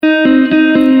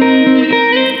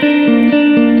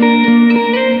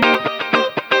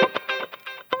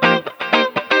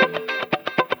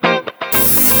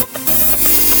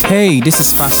Hey, this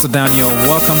is Pastor Daniel.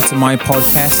 Welcome to my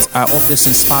podcast. I hope this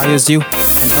inspires you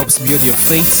and helps build your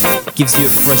faith, gives you a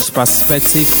fresh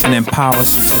perspective, and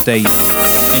empowers you today.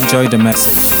 Enjoy the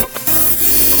message.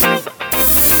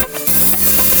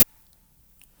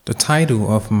 The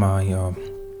title of my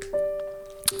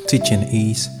teaching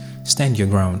is Stand Your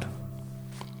Ground.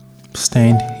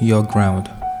 Stand Your Ground.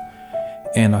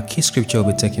 And our key scripture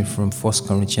will be taken from 1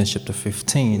 Corinthians chapter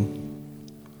 15,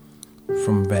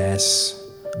 from verse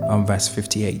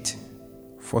 58.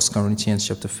 1 Corinthians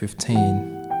chapter 15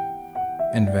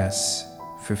 and verse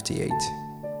 58.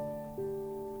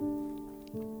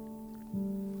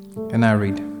 And I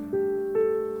read,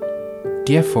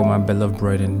 Therefore, my beloved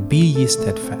brethren, be ye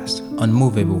steadfast,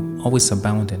 unmovable, always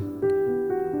abounding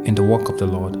in the work of the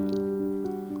Lord.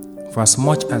 For as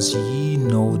much as ye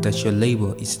know that your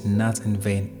labor is not in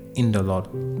vain in the Lord.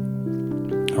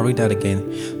 I'll read that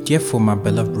again. Therefore, my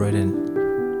beloved brethren,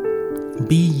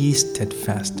 be ye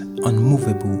steadfast,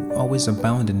 unmovable, always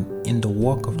abounding in the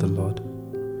work of the Lord.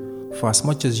 For as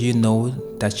much as you know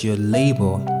that your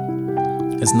labor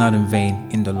is not in vain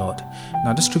in the Lord.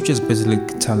 Now, the scripture is basically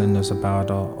telling us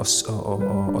about a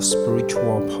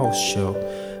spiritual posture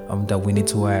that we need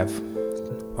to have.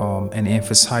 And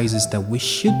emphasizes that we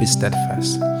should be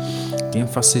steadfast. The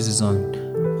emphasis is on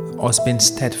us being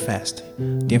steadfast.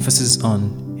 The emphasis is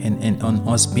on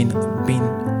us being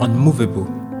unmovable.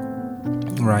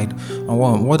 Right?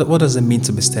 And what does it mean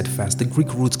to be steadfast? The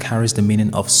Greek root carries the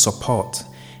meaning of support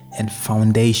and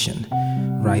foundation.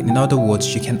 Right? In other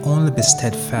words, you can only be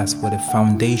steadfast with a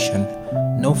foundation.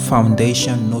 No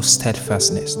foundation, no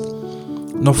steadfastness.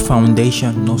 No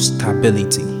foundation, no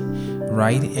stability.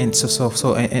 Right, and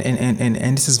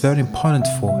and this is very important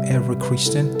for every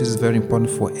Christian. This is very important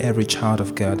for every child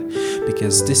of God,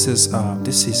 because this is how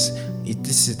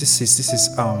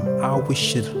we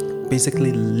should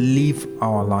basically live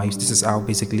our lives. This is how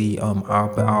basically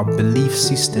our belief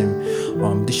system.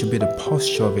 This should be the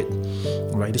posture of it.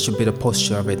 Right, this should be the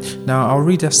posture of it. Now I'll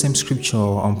read that same scripture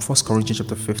 1 Corinthians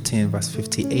chapter 15 verse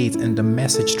 58 in the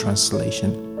Message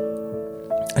translation.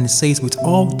 And it says, with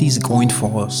all these going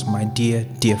for us, my dear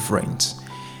friends,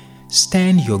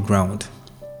 stand your ground.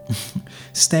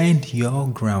 Stand your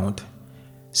ground.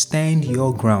 Stand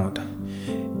your ground.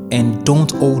 And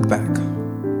don't hold back.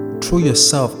 Throw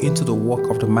yourself into the work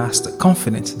of the Master,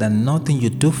 confident that nothing you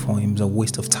do for him is a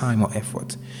waste of time or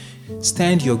effort.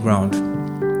 Stand your ground.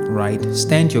 Right?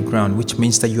 Stand your ground, which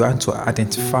means that you have to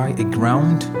identify a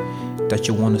ground that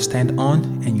you want to stand on,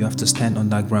 and you have to stand on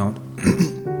that ground.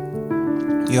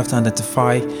 You have to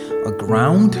identify a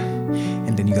ground,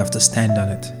 and then you have to stand on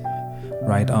it,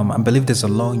 right? I believe there's a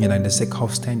law in the United States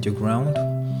called Stand Your Ground,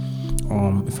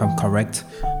 if I'm correct.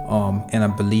 And I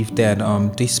believe that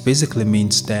this basically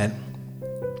means that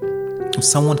if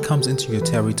someone comes into your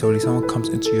territory, someone comes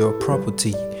into your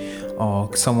property,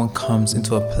 or someone comes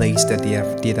into a place that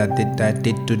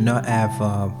they do not have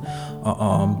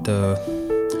the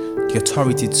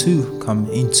authority to come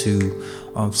into.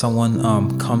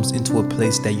 Someone comes into a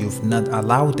place that you've not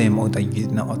allowed them, or that you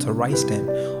did not authorize them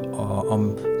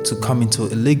to come into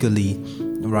illegally,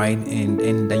 right?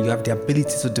 And that you have the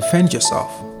ability to defend yourself,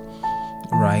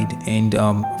 right? And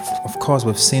of course,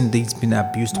 we've seen this being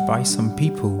abused by some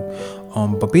people,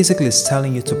 but basically it's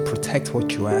telling you to protect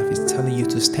what you have. It's telling you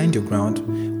to stand your ground.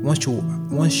 Once you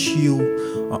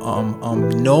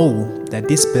know that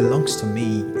this belongs to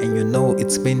me, and you know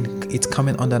it's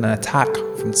coming under an attack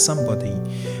from somebody,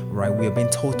 right? We have been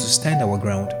told to stand our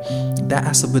ground. That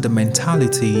has to be the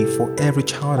mentality for every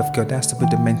child of God. That has to be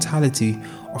the mentality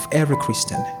of every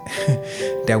Christian.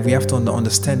 That we have to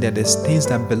understand that there's things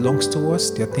that belongs to us.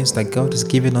 There are things that God has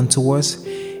given unto us,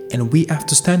 and we have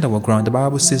to stand our ground. The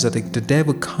Bible says that the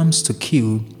devil comes to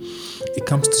kill, it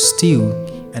comes to steal,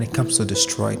 and it comes to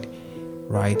destroy,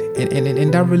 right?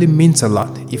 And that really means a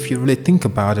lot if you really think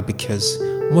about it, because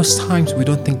most times we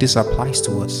don't think this applies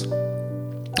to us,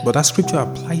 but that scripture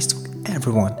applies to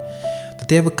everyone. The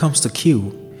devil comes to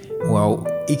kill. Well,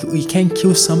 he can't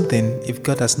kill something if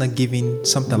God has not given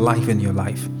something life in your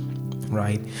life,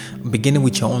 right? Beginning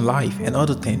with your own life and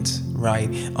other things, right?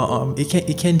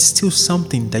 It can steal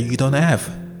something that you don't have,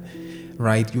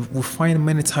 right? You will find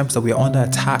many times that we are under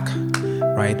attack,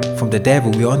 right, from the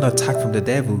devil. We are under attack from the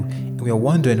devil, and we are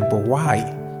wondering, but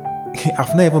why?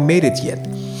 I've never made it yet.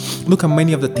 Look at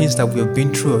many of the things that we have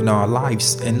been through in our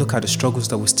lives, and look at the struggles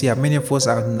that we still have. Many of us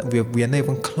we are not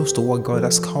even close to what God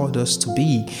has called us to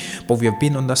be, but we have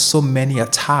been under so many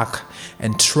attacks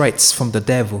and threats from the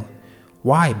devil.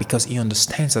 Why? Because he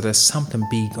understands that there's something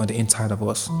big on the inside of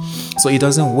us. So he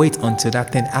doesn't wait until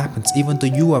that thing happens, even though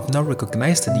you have not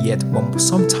recognized it yet. But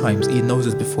sometimes he knows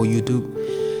it before you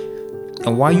do.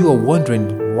 And while you are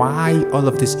wondering why all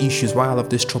of these issues, why all of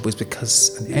this trouble, is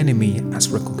because an enemy has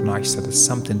recognized that there's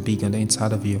something big on the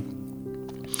inside of you.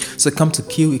 So it comes to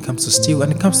kill, it comes to steal,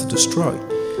 and it comes to destroy.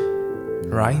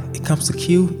 Right? It comes to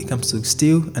kill, it comes to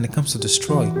steal, and it comes to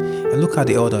destroy. And look at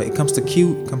the order. It comes to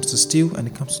kill, it comes to steal, and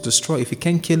it comes to destroy. If you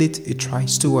can't kill it, it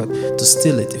tries to what? To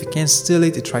steal it. If you can't steal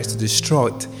it, it tries to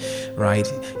destroy it.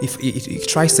 Right? If it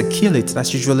tries to kill it,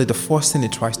 that's usually the first thing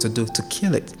it tries to do, to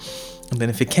kill it. And then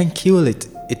if it can't kill it,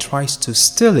 it tries to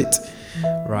steal it.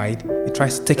 Right? It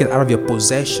tries to take it out of your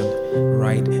possession,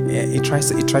 right? It tries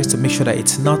to make sure that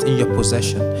it's not in your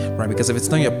possession, right? Because if it's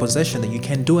not in your possession, then you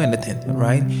can't do anything,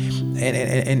 right?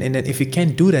 And if you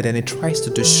can't do that, then it tries to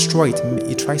destroy it.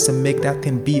 It tries to make that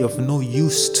thing be of no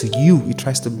use to you. It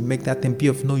tries to make that thing be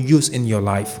of no use in your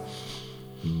life.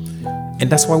 And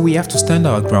that's why we have to stand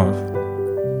our ground.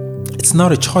 It's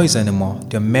not a choice anymore.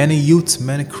 There are many youths,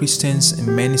 many Christians,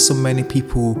 and so many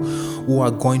people who are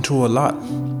going through a lot.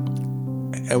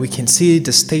 And we can see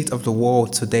the state of the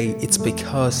world today. It's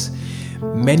because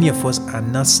many of us are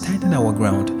not standing our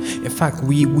ground. In fact,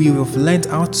 we have learned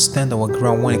how to stand our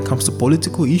ground when it comes to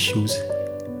political issues,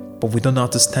 but we don't know how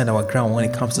to stand our ground when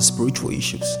it comes to spiritual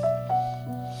issues.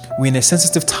 We're in a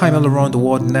sensitive time all around the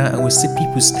world now, and we see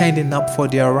people standing up for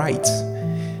their rights.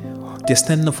 They're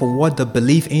standing up for what they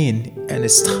believe in, and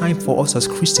it's time for us as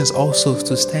Christians also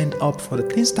to stand up for the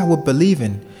things that we believe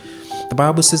in. The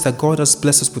Bible says that God has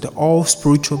blessed us with all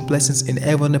spiritual blessings in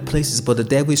heavenly places, but the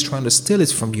devil is trying to steal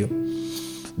it from you.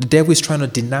 The devil is trying to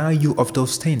deny you of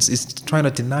those things. It's trying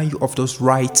to deny you of those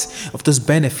rights, of those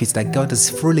benefits that God has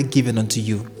freely given unto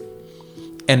you.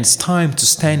 And it's time to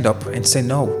stand up and say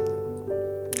no,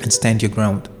 and stand your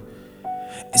ground.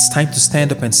 It's time to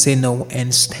stand up and say no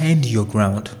and stand your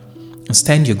ground. And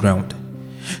stand your ground.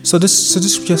 So this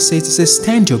just says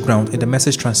stand your ground in the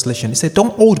Message translation. It said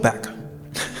don't hold back.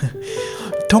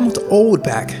 Don't hold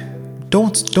back.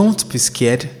 Don't be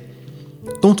scared.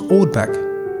 Don't hold back.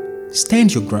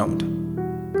 Stand your ground.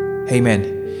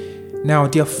 Amen. Now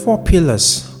there are 4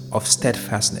 pillars of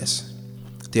steadfastness.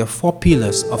 There are 4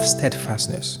 pillars of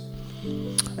steadfastness.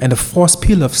 And the first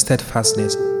pillar of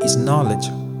steadfastness is knowledge.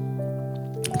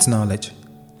 It's knowledge.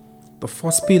 The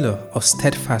first pillar of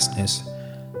steadfastness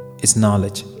is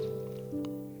knowledge.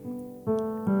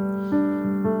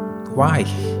 Why?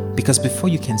 Because before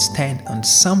you can stand on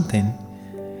something,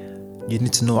 you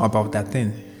need to know about that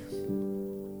thing.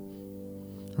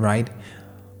 Right?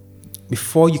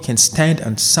 Before you can stand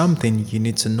on something, you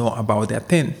need to know about that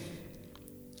thing.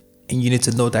 And you need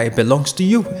to know that it belongs to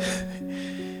you.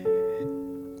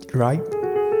 Right?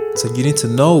 So you need to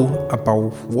know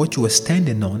about what you are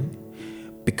standing on,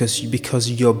 because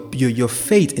your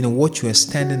faith in what you are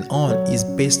standing on is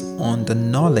based on the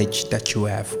knowledge that you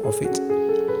have of it.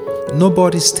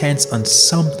 Nobody stands on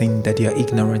something that they are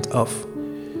ignorant of.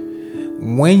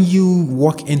 When you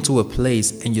walk into a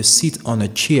place and you sit on a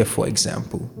chair, for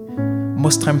example,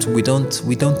 most times we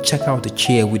don't check out the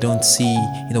chair. We don't see,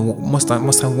 most time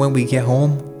when we get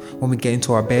home, when we get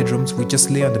into our bedrooms, we just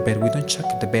lay on the bed. We don't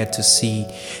check the bed to see,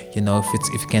 if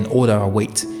it can hold our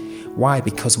weight. Why?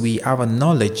 Because we have a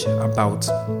knowledge about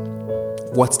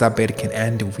what that bed can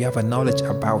handle. We have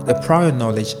a prior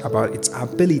knowledge about its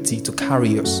ability to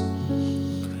carry us.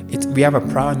 We have a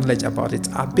prior knowledge about its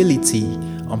ability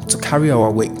to carry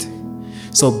our weight.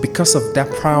 So because of that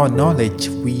prior knowledge,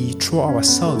 we throw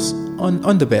ourselves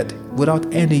on the bed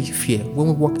without any fear. When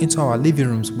we walk into our living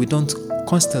rooms, we don't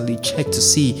constantly check to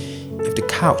see if the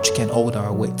couch can hold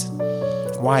our weight.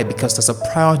 Why? Because there's a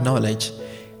prior knowledge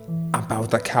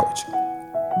about the couch.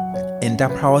 And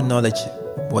that prior knowledge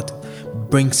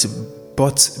bets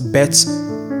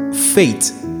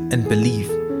faith and belief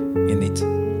in it.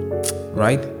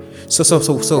 Right? So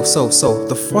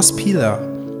the first pillar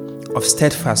of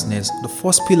steadfastness, the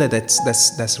first pillar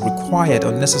that's required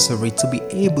or necessary to be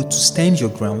able to stand your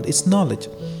ground is knowledge.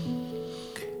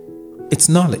 It's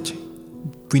knowledge.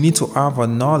 We need to have a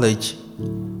knowledge.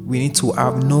 We need to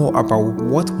know about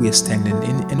what we are standing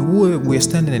in and who we are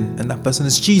standing in, and that person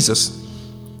is Jesus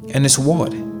and His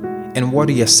word, and what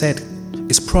He has said,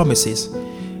 His promises.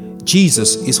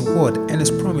 Jesus, His word, and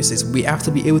His promises. We have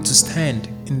to be able to stand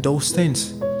in those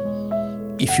things.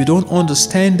 If you don't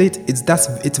understand it,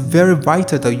 it's very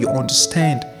vital that you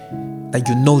understand that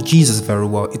you know Jesus very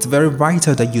well. It's very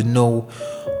vital that you know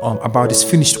about His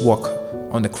finished work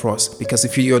on the cross. Because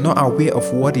if you're not aware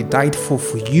of what He died for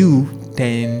you,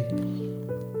 then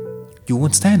you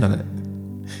won't stand on it.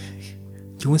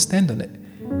 You won't stand on it.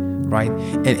 Right?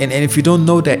 And if you don't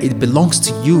know that it belongs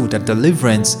to you, that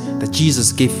deliverance that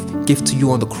Jesus gave gave to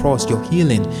you on the cross, your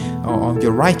healing,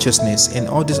 your righteousness, and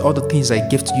all these other things that He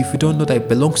gave to you, if you don't know that it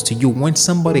belongs to you, when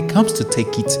somebody comes to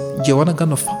take it, you're not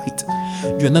gonna fight.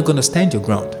 You're not gonna stand your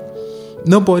ground.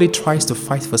 Nobody tries to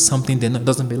fight for something that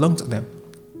doesn't belong to them.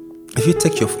 If you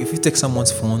take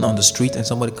someone's phone on the street and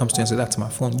somebody comes to you and says, "That's my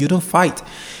phone," you don't fight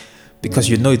because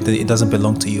you know it doesn't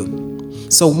belong to you.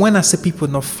 So when I see people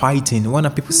not fighting, when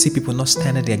I see people not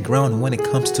standing their ground when it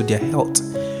comes to their health,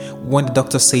 when the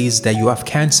doctor says that you have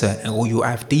cancer or you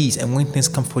have these, and when things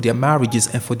come for their marriages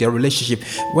and for their relationship,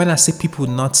 when I see people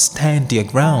not stand their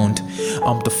ground,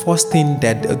 the first thing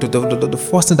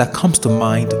that comes to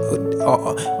mind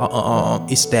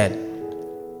is that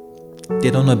they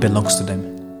don't know it belongs to them.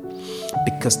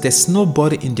 Because there's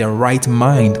nobody in their right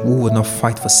mind who will not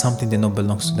fight for something that not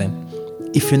belongs to them.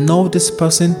 If you know this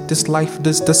person, this life,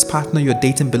 this partner you're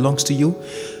dating belongs to you,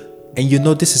 and you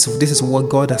know this is what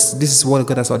God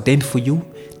has ordained for you,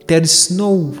 there is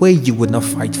no way you would not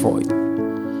fight for it.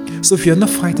 So if you're not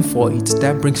fighting for it,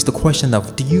 that brings the question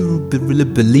of, do you really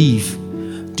believe?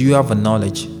 Do you have a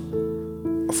knowledge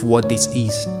of what this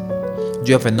is? Do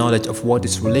you have a knowledge of what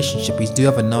this relationship is? Do you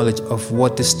have a knowledge of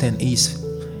what this thing is?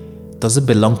 Does it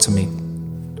belong to me?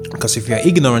 Because if you're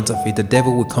ignorant of it, the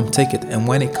devil will come take it. And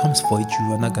when it comes for it,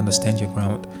 you are not going to stand your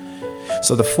ground.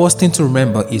 So the first thing to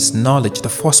remember is knowledge. The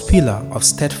first pillar of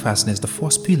steadfastness, the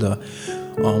first pillar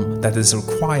that is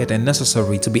required and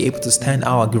necessary to be able to stand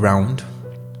our ground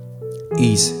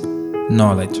is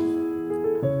knowledge.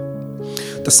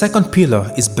 The second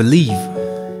pillar is believe.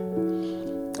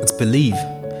 It's believe,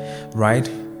 right?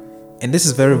 And this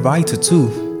is very vital too.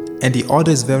 And the order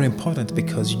is very important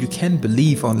because you can't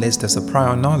believe unless there's a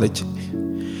prior knowledge,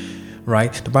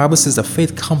 right? The Bible says that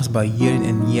faith comes by hearing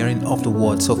and hearing of the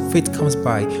word. So faith comes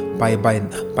by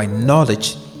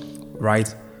knowledge,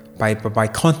 right? By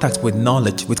contact with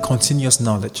knowledge, with continuous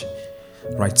knowledge,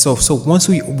 right? So once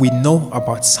we know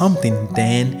about something,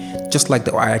 then just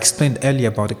like I explained earlier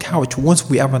about the couch, once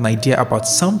we have an idea about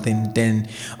something, then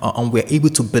we're able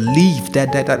to believe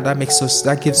that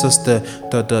gives us the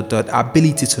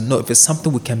ability to know if it's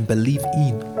something we can believe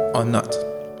in or not.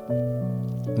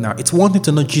 Now, it's one thing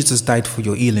to know Jesus died for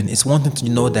your healing. It's one thing to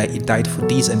know that He died for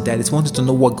this and that. It's one thing to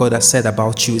know what God has said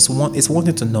about you. It's one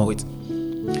thing to know it.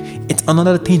 It's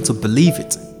another thing to believe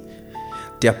it.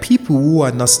 There are people who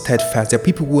are not steadfast. There are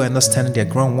people who are not standing their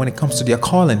ground when it comes to their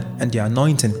calling and their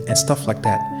anointing and stuff like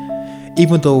that.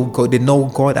 Even though they know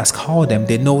God has called them,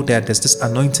 they know that there's this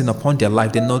anointing upon their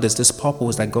life. They know there's this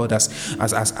purpose that God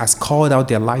has called out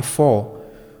their life for.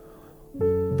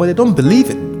 But they don't believe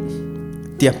it.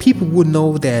 There are people who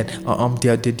know that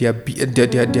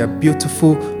they're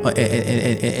beautiful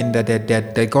and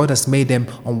that God has made them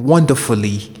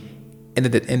wonderfully, and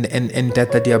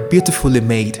that they are beautifully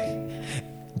made.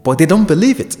 But they don't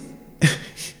believe it.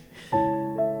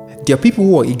 There are people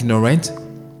who are ignorant,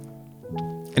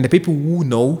 and the people who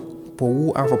know but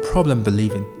who have a problem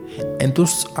believing. And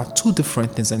those are two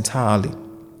different things entirely.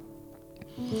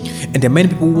 And there are many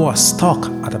people who are stuck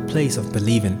at a place of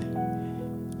believing.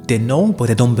 They know, but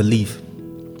they don't believe.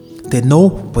 They know,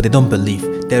 but they don't believe.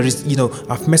 There is,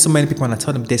 I've met so many people and I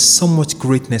tell them there's so much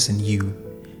greatness in you.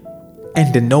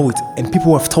 And they know it, and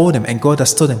people have told them, and God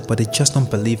has told them, but they just don't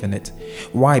believe in it.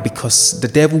 Why? Because the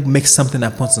devil makes something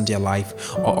happen in their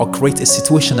life, or creates a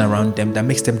situation around them that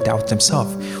makes them doubt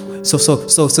themselves. So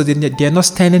they're not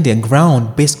standing their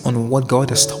ground based on what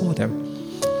God has told them.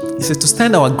 He says to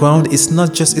stand our ground is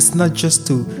not just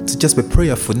to just be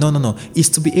prayerful. No. It's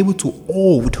to be able to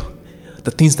hold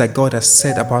the things that God has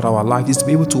said about our life. It's to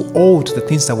be able to hold the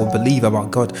things that we believe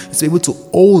about God. It's to be able to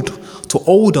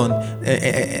hold on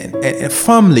and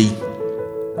firmly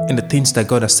in the things that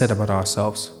God has said about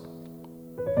ourselves.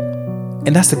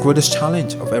 And that's the greatest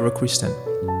challenge of every Christian.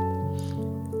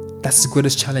 That's the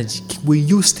greatest challenge. Will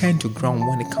you stand your ground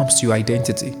when it comes to your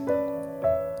identity?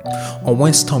 Or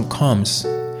when storm comes,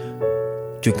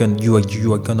 you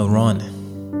are gonna run.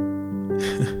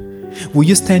 Will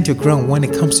you stand your ground when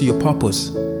it comes to your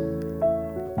purpose?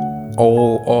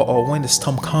 Or when the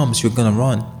storm comes, you're gonna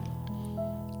run.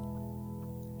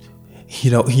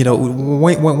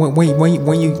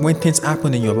 When things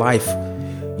happen in your life,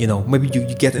 maybe you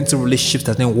get into relationships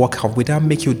that didn't work out. Will that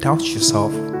make you doubt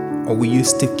yourself? Or will you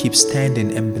still keep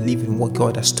standing and believing what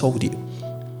God has told you?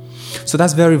 So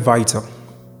that's very vital.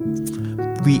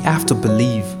 We have to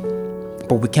believe,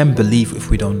 but we can't believe if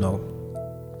we don't know.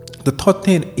 The third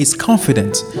thing is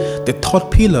confidence. The third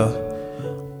pillar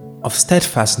of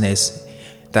steadfastness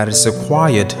that is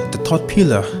required, the third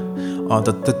pillar,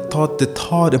 the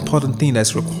third important thing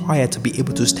that's required to be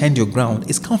able to stand your ground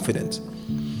is confidence.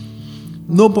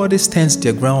 Nobody stands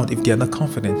their ground if they are not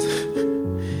confident.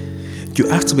 You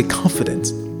have to be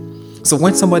confident. So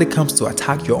when somebody comes to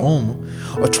attack your home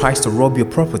or tries to rob your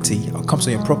property or comes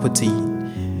on your property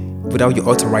without your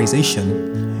authorization,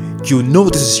 you know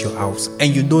this is your house,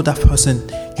 and you know that person,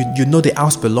 you know the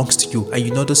house belongs to you, and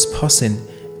you know this person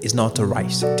is not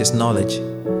authorized. There's knowledge.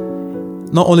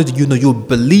 Not only do you know, you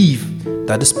believe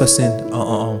that this person,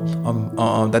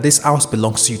 that this house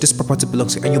belongs to you, this property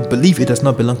belongs to you, and you believe it does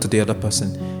not belong to the other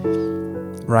person,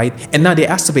 right? And now there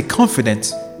has to be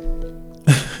confidence.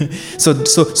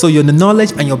 So your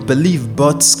knowledge and your belief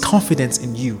births confidence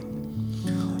in you.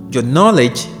 Your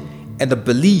knowledge and the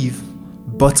belief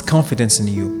births confidence in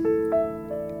you.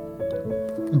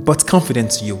 But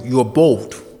confidence in you. You are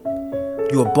bold.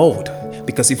 You are bold.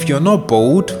 Because if you're not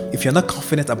bold, if you're not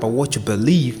confident about what you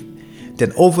believe,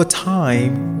 then over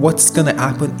time, what's going to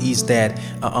happen is that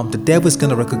the devil is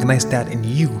going to recognize that in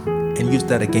you and use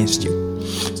that against you.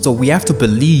 So we have to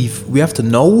believe, we have to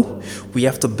know, we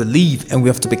have to believe, and we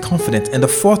have to be confident. And the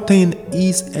fourth thing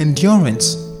is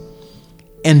endurance.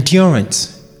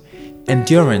 Endurance.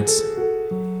 That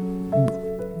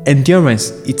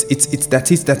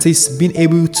is being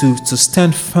able to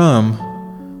stand firm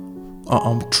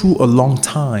through a long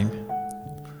time.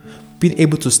 Being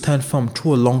able to stand firm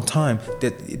through a long time.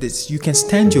 That you can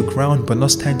stand your ground, but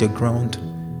not stand your ground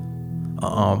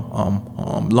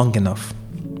long enough.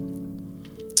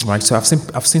 Right, so I've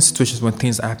seen situations when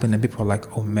things happen and people are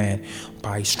like, "Oh man,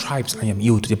 by stripes I am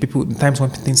healed." There are people times when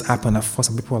things happen at first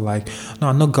and people are like, "No,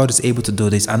 I know God is able to do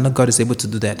this. I know God is able to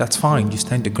do that." That's fine. You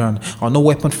stand your ground. "Or no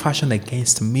weapon fashioned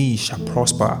against me shall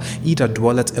prosper. He that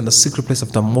dwelleth in the secret place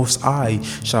of the Most High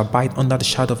shall abide under the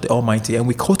shadow of the Almighty." And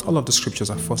we quote all of the scriptures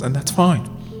at first, and that's fine.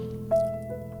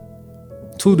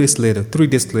 2 days later, 3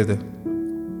 days later,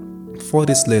 4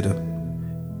 days later.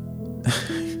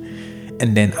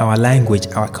 And then our language,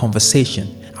 our conversation,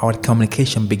 our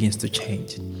communication begins to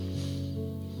change.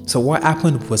 So what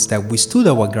happened was that we stood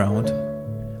our ground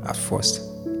at first,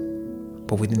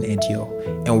 but we didn't endure.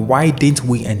 And why didn't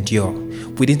we endure?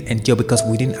 We didn't endure because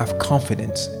we didn't have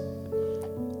confidence.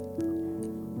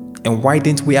 And why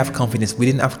didn't we have confidence? We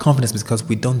didn't have confidence because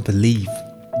we don't believe.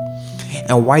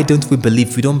 And why don't we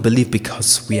believe? We don't believe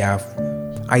because we have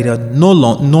either no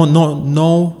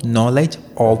knowledge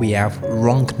or we have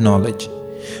wrong knowledge.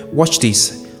 Watch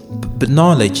this.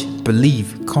 Knowledge,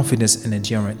 belief, confidence, and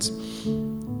endurance.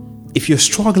 If you're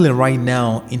struggling right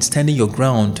now in standing your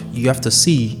ground, you have to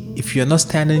see if you're not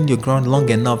standing your ground long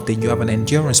enough, then you have an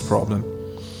endurance problem.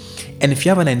 And if you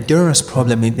have an endurance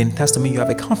problem, then it has to mean you have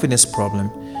a confidence problem.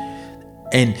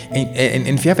 And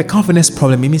if you have a confidence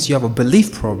problem, it means you have a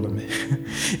belief problem.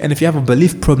 And if you have a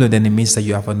belief problem, then it means that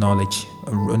you have a knowledge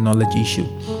issue.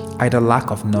 Either lack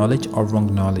of knowledge or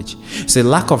wrong knowledge. So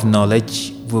lack of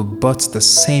knowledge will birth the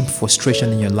same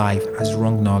frustration in your life as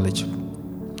wrong knowledge.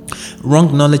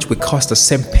 Wrong knowledge will cause the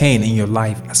same pain in your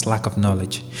life as lack of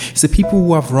knowledge. So people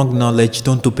who have wrong knowledge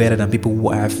don't do better than people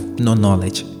who have no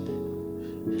knowledge.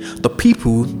 The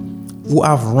people who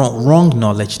have wrong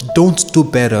knowledge don't do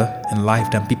better in life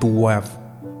than people who have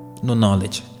no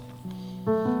knowledge.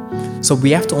 So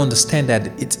we have to understand that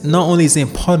it's not only is it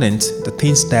important the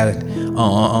things that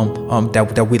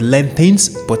we learn things,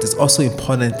 but it's also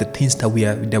important the things that we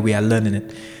are learning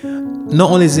it. Not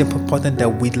only is it important that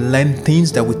we learn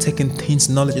things, that we're taking things,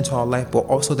 knowledge into our life, but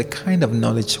also the kind of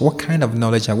knowledge. What kind of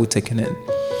knowledge are we taking in?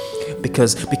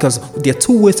 Because there are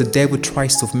two ways the devil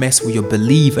tries to mess with your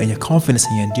belief and your confidence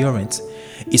and your endurance.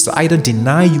 It's to either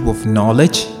deny you of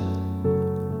knowledge,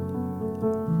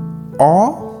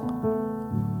 or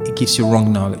it gives you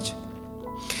wrong knowledge.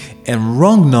 And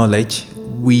wrong knowledge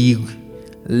will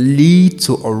lead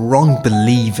to a wrong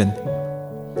believing.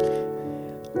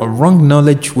 A wrong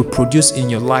knowledge will produce in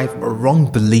your life a wrong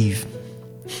belief.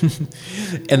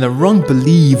 And a wrong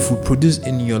belief will produce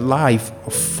in your life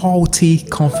a faulty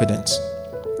confidence.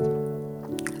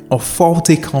 A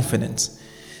faulty confidence.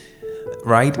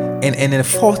 Right? And a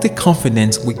faulty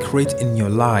confidence will create in your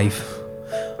life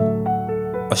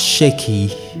a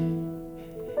shaky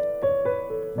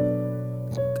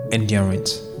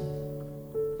endurance.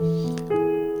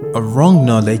 A wrong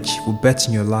knowledge will bet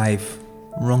in your life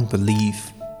wrong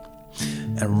belief.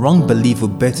 And wrong belief will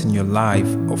bet in your life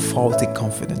a faulty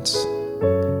confidence.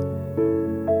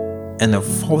 And a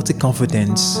faulty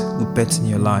confidence will bet in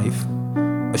your life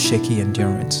a shaky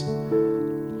endurance.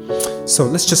 So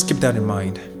let's just keep that in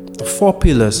mind. The 4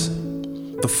 pillars,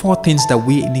 the 4 things that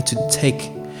we need to take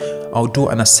or do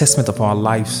an assessment of our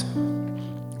lives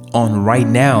on right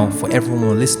now for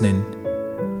everyone listening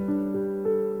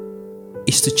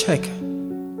is to check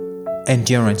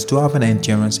endurance. Do I have an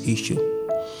endurance issue?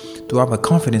 Do I have a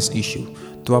confidence issue?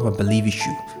 Do I have a belief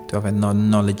issue? Do I have a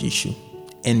knowledge issue?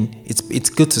 And it's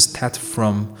good to start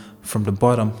from the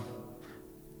bottom.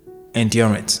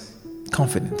 Endurance,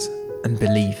 confidence, and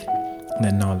belief, and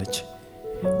then knowledge.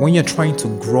 When you're trying to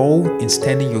grow in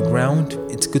standing your ground,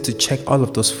 it's good to check all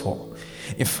of those four.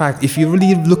 In fact, if you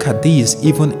really look at these,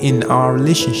 even in our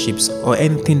relationships or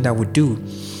anything that we do,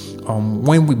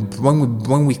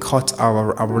 when we cut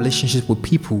our relationship with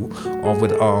people,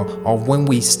 or when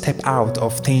we step out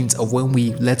of things, or when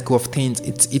we let go of things,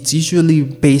 it's usually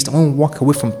based on walk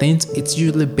away from things. It's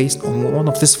usually based on one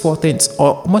of these four things,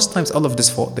 or most times all of these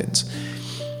four things,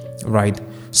 right?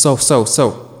 So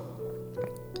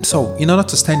in order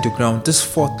to stand your ground, these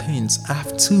four things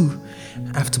have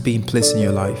to be in place in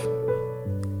your life.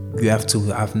 You have to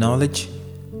have knowledge,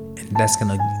 and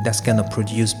that's gonna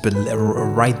produce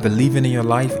right believing in your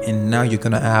life, and now you're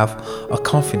gonna have a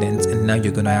confidence, and now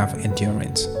you're gonna have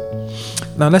endurance.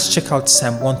 Now let's check out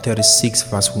Psalm 136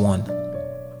 verse 1.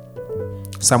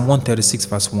 Psalm 136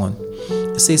 verse 1.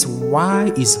 It says,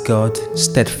 "Why is God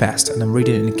steadfast?" And I'm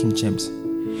reading it in King James.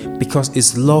 "Because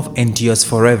His love endures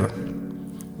forever."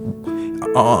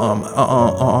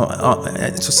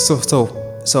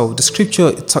 So the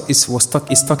scripture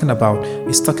is talking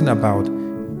about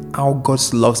how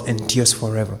God's love endures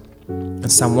forever. In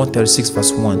Psalm 136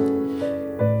 verse 1,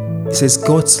 it says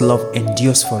God's love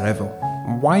endures forever.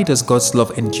 Why does God's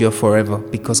love endure forever?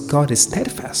 Because God is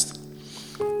steadfast.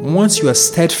 Once you are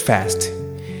steadfast,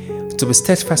 to be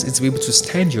steadfast is to be able to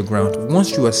stand your ground.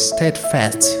 Once you are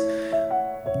steadfast,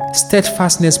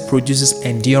 steadfastness produces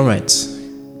endurance.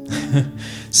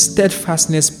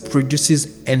 Steadfastness produces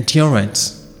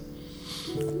endurance.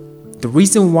 The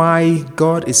reason why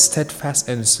God is steadfast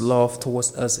in His love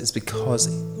towards us is because,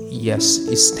 yes,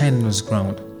 He's standing on His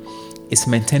ground. He's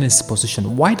maintaining His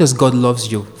position. Why does God love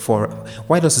you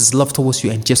why does His love towards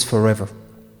you endure forever?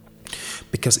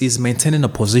 Because He's maintaining a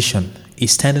position.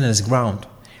 He's standing on His ground.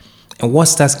 And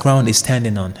what's that ground He's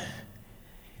standing on?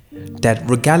 That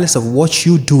regardless of what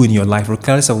you do in your life,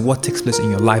 regardless of what takes place in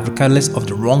your life, regardless of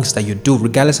the wrongs that you do,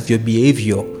 regardless of your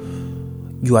behavior,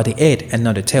 you are the head and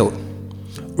not the tail.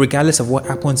 Regardless of what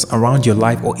happens around your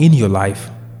life or in your life,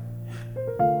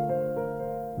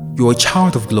 you are a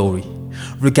child of glory.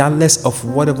 Regardless of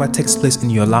whatever takes place in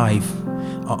your life,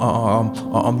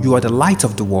 you are the light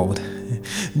of the world.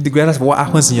 Regardless of what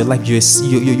happens in your life, you're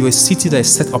a city that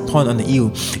is set upon on the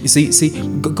hill. You see,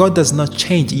 God does not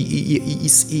change.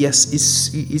 He's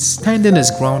standing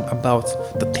His ground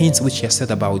about the things which He has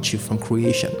said about you from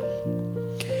creation.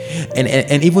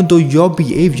 And even though your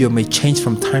behavior may change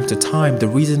from time to time, the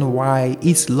reason why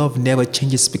His love never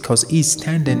changes because He's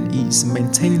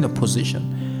maintaining a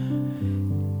position.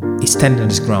 He's standing on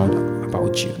His ground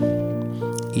about you.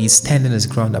 He's standing His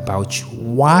ground about you.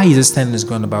 Why is He standing His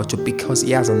ground about you? Because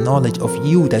He has a knowledge of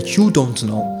you that you don't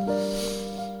know.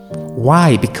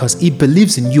 Why? Because He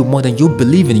believes in you more than you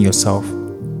believe in yourself.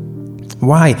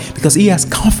 Why? Because He has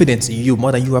confidence in you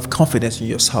more than you have confidence in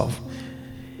yourself.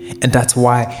 And that's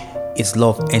why His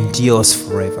love endures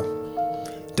forever.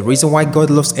 The reason why God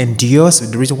loves endures,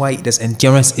 the reason why there's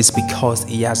endurance is because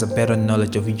He has a better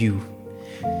knowledge of you.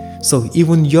 So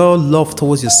even your love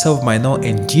towards yourself might not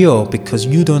endure because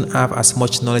you don't have as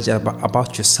much knowledge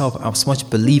about yourself, as much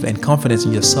belief and confidence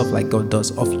in yourself like God does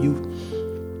of you.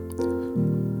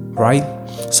 Right?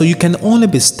 So you can only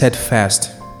be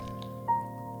steadfast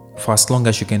for as long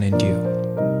as you can endure.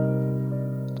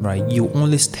 Right? You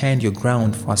only stand your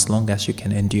ground for as long as you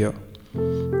can endure.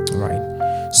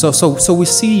 Right? So we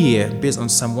see here, based on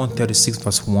Psalm 136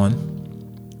 verse 1,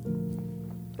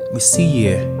 we see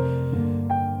here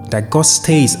that God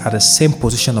stays at the same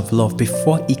position of love.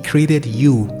 Before He created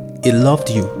you, He loved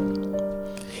you.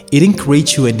 He didn't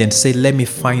create you and then say, let me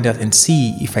find out and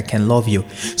see if I can love you.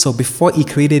 So before He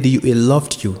created you, He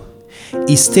loved you.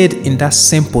 He stayed in that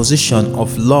same position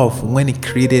of love when He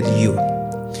created you.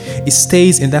 He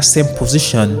stays in that same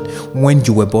position when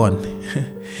you were born.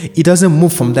 He doesn't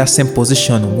move from that same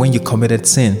position when you committed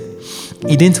sin.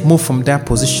 He didn't move from that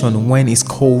position when He's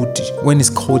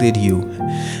coded you.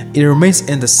 It remains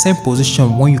in the same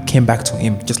position when you came back to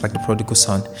Him, just like the prodigal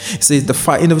son. See, in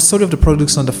the story of the prodigal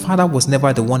son, the father was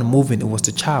never the one moving, it was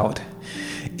the child.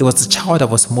 It was the child that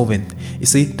was moving. You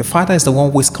see, the father is the one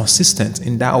who is consistent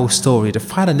in that whole story. The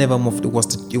father never moved, it was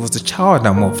the child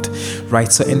that moved.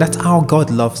 Right? So, and that's how God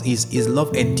loves. His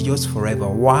love endures forever.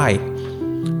 Why?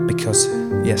 Because,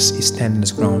 yes, He's standing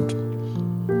His ground.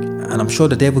 And I'm sure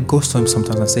the devil goes to him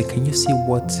sometimes and say, can you see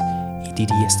what he did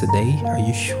yesterday? Are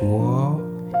you sure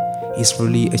he's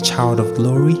really a child of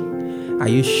glory? Are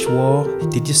you sure?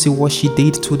 Did you see what she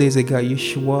did 2 days ago? Are you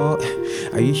sure?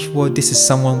 Are you sure this is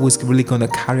someone who's really going to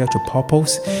carry out your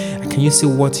purpose? Can you see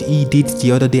what he did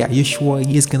the other day? Are you sure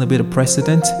he's going to be the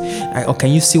president? Or can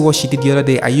you see what she did the other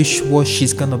day? Are you sure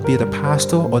she's going to be the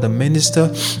pastor or the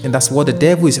minister? And that's what the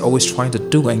devil is always trying to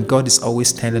do, and God is always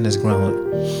standing his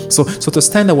ground. So to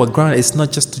stand our ground is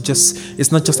not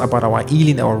just about our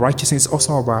healing, our righteousness. It's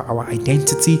also about our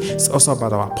identity. It's also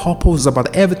about our purpose. It's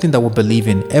about everything that we believe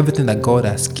in, everything that God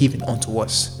has given unto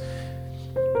us.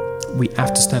 We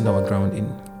have to stand our ground in.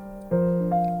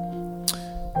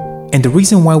 And the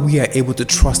reason why we are able to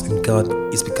trust in God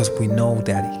is because we know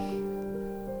that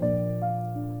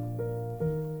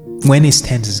when He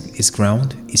stands His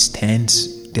ground,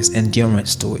 there's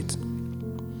endurance to it.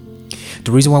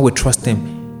 The reason why we trust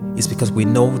Him is because we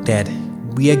know that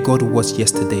where God was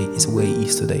yesterday is where He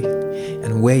is today.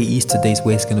 And where He is today is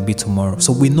where He's going to be tomorrow.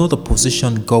 So we know the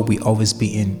position God will always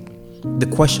be in. The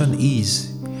question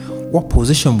is, what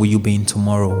position will you be in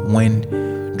tomorrow when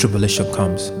tribulation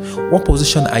comes? What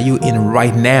position are you in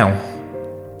right now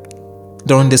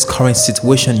during this current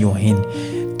situation you're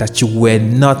in that you were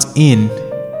not in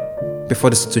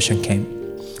before the situation came?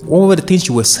 What were the things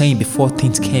you were saying before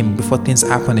things came, before things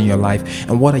happened in your life?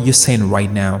 And what are you saying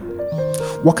right now?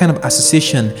 What kind of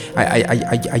association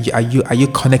are you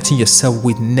connecting yourself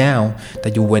with now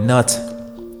that you were not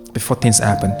before things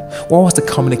happened? What was the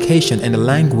communication and the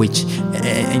language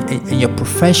and your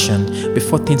profession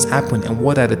before things happened? And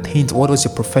what was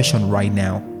your profession right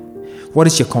now? What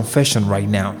is your confession right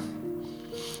now?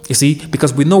 You see,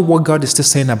 because we know what God is still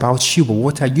saying about you, but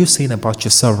what are you saying about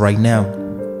yourself right now?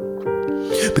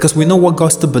 Because we know what God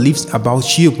still believes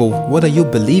about you, but what are you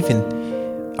believing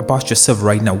about yourself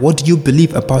right now? What do you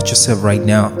believe about yourself right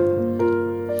now?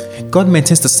 God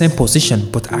maintains the same position,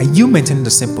 but are you maintaining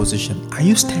the same position? Are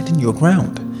you standing your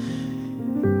ground?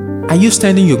 Are you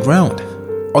standing your ground?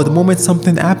 Or the moment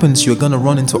something happens, you're going to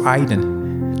run into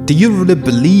hiding? Do you really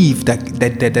believe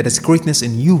that there's greatness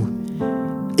in you,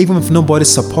 even if nobody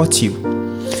supports you?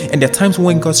 And there are times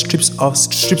when God strips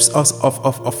us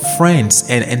of friends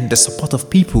and the support of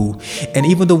people. And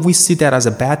even though we see that as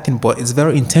a bad thing, but it's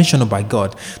very intentional by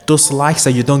God. Those likes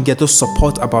that you don't get, those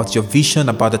support about your vision,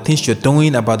 about the things you're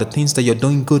doing, about the things that you're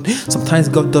doing good. Sometimes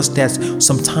God does that.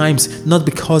 Sometimes not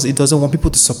because He doesn't want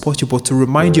people to support you, but to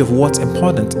remind you of what's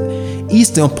important.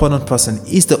 He's the important person.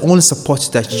 He's the only support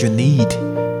that you need.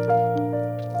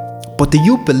 But do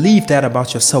you believe that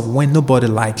about yourself when nobody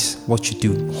likes what you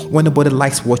do? When nobody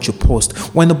likes what you post?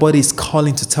 When nobody is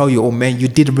calling to tell you, oh man, you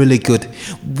did really good?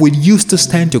 Will you still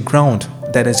stand your ground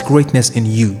that there's greatness in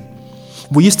you?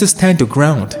 Will you still stand your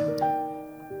ground?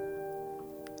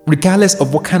 Regardless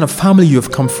of what kind of family you have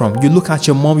come from, you look at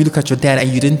your mom, you look at your dad,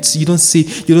 and you don't see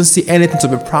anything to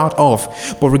be proud of.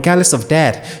 But regardless of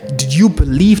that, do you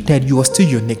believe that you are still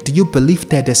unique? Do you believe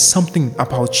that there's something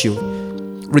about you,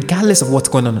 regardless of what's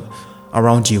going on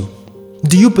around you?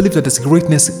 Do you believe that there's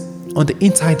greatness on the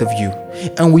inside of you?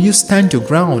 And will you stand your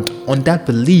ground on that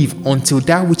belief until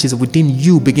that which is within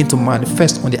you begin to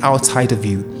manifest on the outside of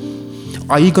you?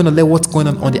 Are you going to let what's going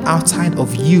on the outside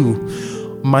of you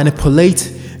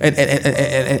manipulate and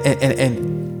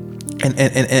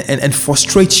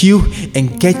frustrate you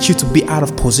and get you to be out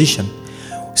of position?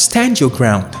 Stand your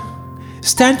ground.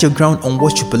 Stand your ground on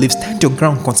what you believe. Stand your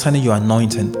ground concerning your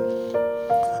anointing.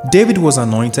 David was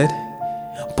anointed,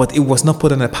 but it was not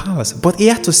put in a palace. But he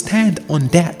had to stand on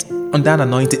that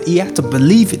anointing. He had to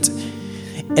believe it.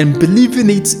 And believing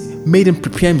it made him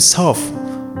prepare himself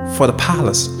for the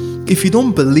palace. If you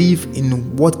don't believe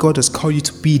in what God has called you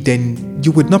to be, then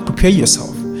you would not prepare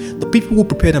yourself. The people who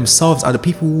prepare themselves are the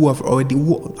people who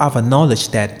have a knowledge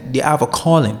that they have a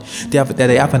calling, that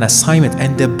they have an assignment,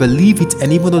 and they believe it.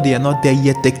 And even though they are not there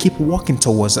yet, they keep walking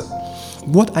towards it.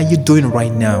 What are you doing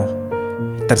right now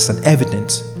that's an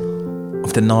evidence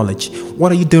of the knowledge?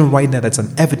 What are you doing right now that's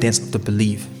an evidence of the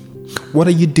belief? What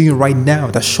are you doing right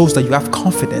now that shows that you have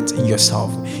confidence in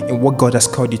yourself, in what God has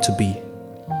called you to be?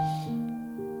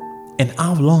 And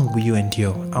how long will you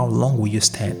endure? How long will you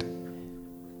stand?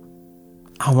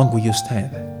 How long will you stand?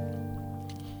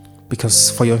 Because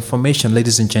for your information,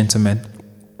 ladies and gentlemen,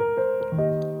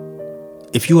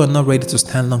 if you are not ready to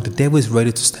stand long, the devil is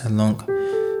ready to stand long.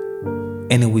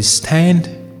 And he will stand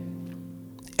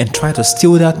and try to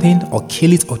steal that thing or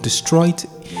kill it or destroy it.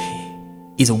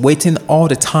 He's waiting all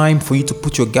the time for you to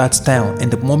put your guards down.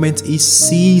 And the moment he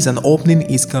sees an opening,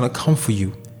 he's going to come for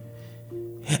you.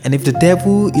 And if the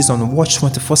devil is on watch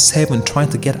 24/7 trying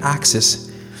to get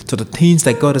access to the things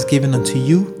that God has given unto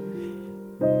you,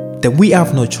 then we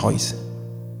have no choice.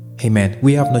 Amen.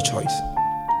 We have no choice.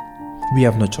 We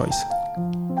have no choice.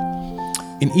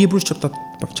 In Hebrews chapter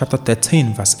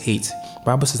 13, verse 8, the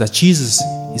Bible says that Jesus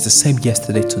is the same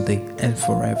yesterday, today, and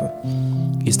forever.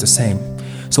 He's the same.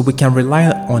 So we can rely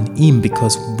on Him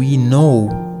because we know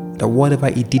that whatever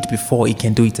He did before, He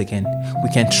can do it again.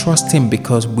 We can trust Him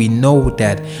because we know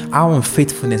that our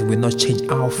unfaithfulness will not change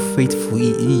how faithful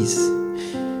He is.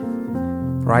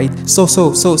 Right? So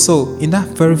in that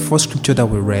very first scripture that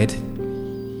we read,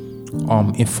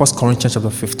 in 1 Corinthians chapter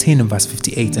 15 and verse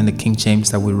 58 in the King James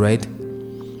that we read,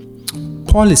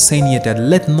 Paul is saying here that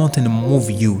let nothing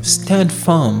move you. Stand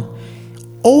firm,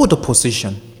 hold the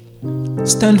position.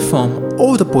 Stand firm,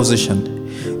 hold the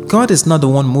position. God is not the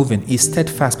one moving. He's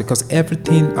steadfast because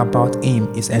everything about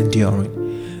Him is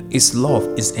enduring. His love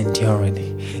is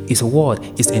enduring. His word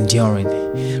is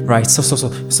enduring. Right?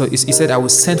 So He said, I will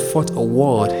send forth a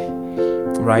word,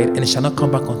 right? And it shall not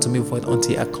come back unto me void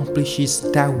until it accomplishes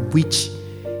that which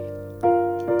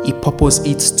He purposed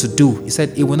it to do. He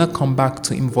said it will not come back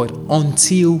to Him void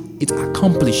until it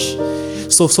accomplished.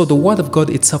 So the word of God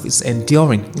itself is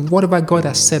enduring. Whatever God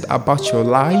has said about your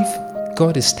life,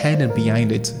 God is standing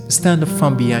behind it. Stand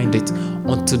firm behind it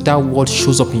until that word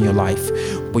shows up in your life.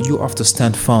 But you have to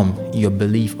stand firm in your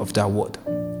belief of that word.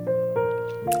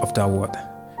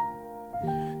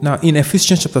 Now in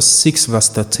Ephesians chapter 6 verse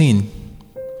 13,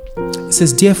 it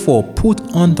says, therefore put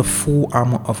on the full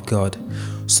armor of God,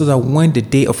 so that when the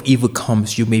day of evil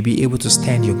comes, you may be able to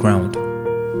stand your ground.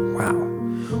 Wow.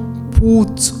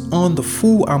 Put on the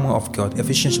full armor of God.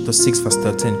 Ephesians chapter 6 verse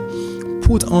 13.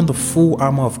 Put on the full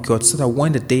armor of God so that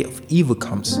when the day of evil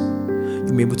comes,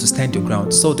 you may be able to stand your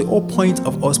ground. So the whole point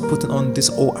of us putting on this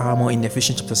whole armor in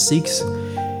Ephesians chapter 6,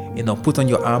 put on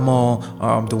your armor,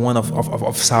 the one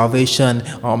of salvation,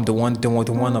 the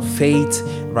one of faith,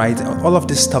 right? All of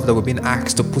this stuff that we're being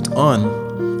asked to put on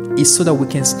is so that we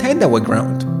can stand our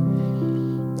ground.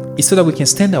 It's so that we can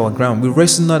stand our ground. We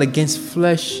wrestle not against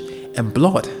flesh and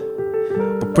blood,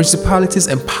 but principalities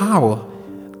and power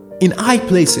in high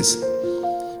places.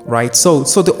 Right? So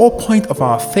the whole point of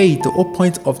our faith, the whole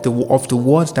point of the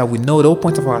word that we know, the whole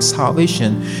point of our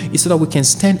salvation is so that we can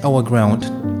stand our ground.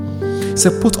 So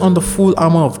put on the full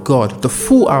armor of God,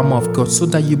 so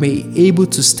that you may be able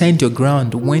to stand your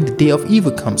ground when the day of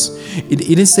evil comes. It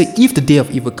didn't say if the day of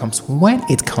evil comes, when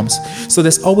it comes. So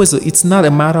there's always, it's not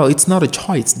a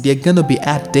choice. There are going to be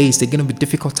hard days, there are going to be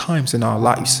difficult times in our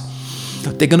lives.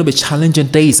 There are going to be challenging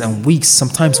days and weeks,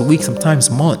 sometimes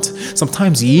months,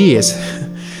 sometimes years.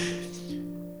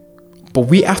 But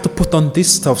we have to put on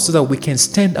this stuff so that we can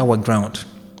stand our ground.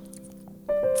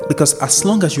 Because as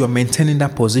long as you are maintaining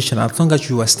that position, as long as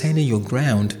you are standing your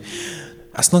ground,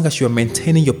 as long as you are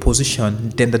maintaining your position,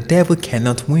 then the devil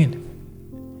cannot win.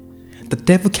 The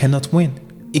devil cannot win.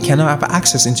 He cannot have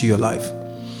access into your life.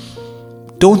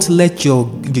 Don't let your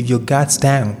guards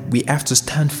down. We have to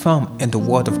stand firm in the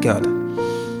word of God.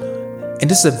 And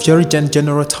this is a very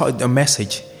general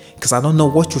message. Because I don't know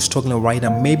what you're struggling with right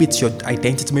now. Maybe it's your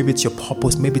identity, maybe it's your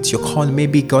purpose, maybe it's your calling,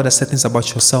 maybe God has said things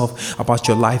about yourself, about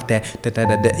your life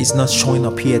that is not showing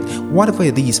up yet. Whatever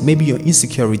it is, maybe you're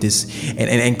insecure with this,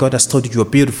 and God has told you you're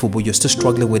beautiful, but you're still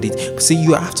struggling with it. See,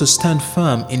 you have to stand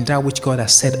firm in that which God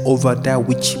has said over that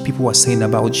which people are saying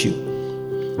about you.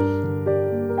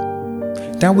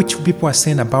 That which people are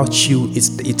saying about you, it's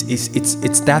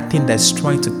that thing that's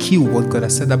trying to kill what God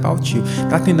has said about you.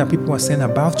 That thing that people are saying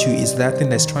about you is that thing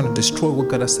that's trying to destroy what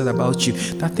God has said about you.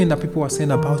 That thing that people are saying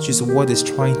about you is what is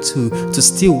trying to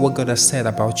steal what God has said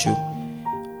about you.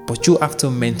 But you have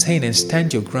to maintain and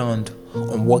stand your ground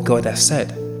on what God has said.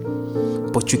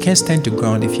 But you can't stand your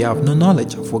ground if you have no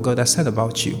knowledge of what God has said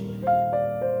about you.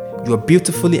 You are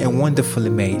beautifully and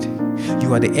wonderfully made.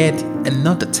 You are the head and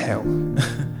not the tail.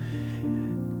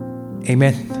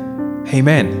 Amen.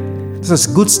 Amen. This is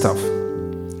good stuff.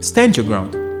 Stand your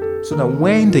ground so that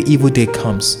when the evil day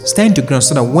comes, stand your ground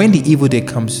so that when the evil day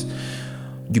comes,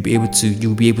 you'll be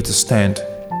able to stand.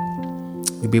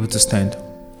 You'll be able to stand.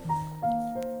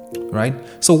 Right?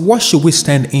 So what should we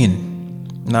stand in?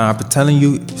 Now I've been telling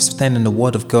you, stand in the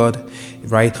word of God,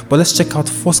 right? But let's check out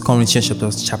 1 Corinthians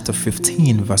chapter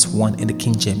 15, verse 1 in the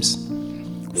King James.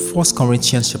 1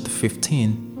 Corinthians chapter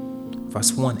 15,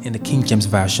 verse 1 in the King James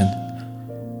Version.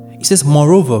 It says,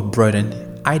 moreover,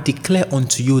 brethren, I declare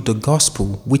unto you the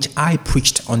gospel which I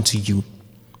preached unto you,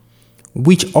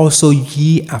 which also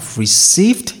ye have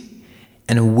received,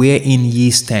 and wherein ye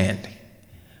stand.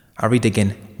 I read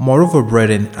again. Moreover,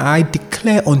 brethren, I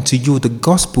declare unto you the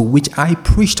gospel which I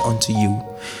preached unto you,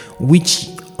 which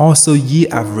also ye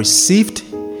have received,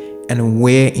 and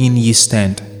wherein ye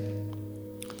stand.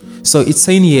 So it's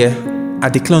saying here, I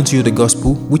declare unto you the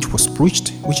gospel which is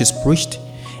preached,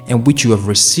 and which you have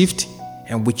received,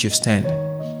 and which you stand.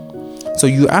 So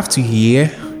you have to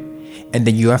hear, and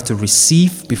then you have to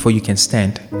receive before you can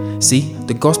stand. See,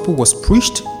 the gospel was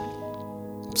preached.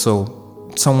 So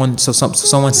someone said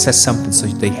something, so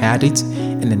they had it,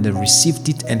 and then they received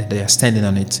it, and they are standing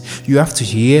on it. You have to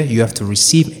hear, you have to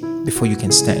receive before you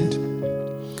can stand.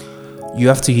 You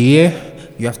have to hear,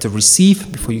 you have to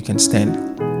receive before you can stand.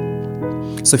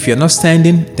 So if you're not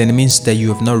standing, then it means that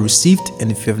you have not received,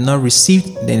 and if you have not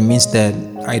received, then it means that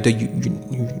either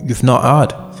you've not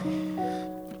heard.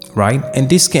 Right? And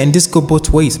this go both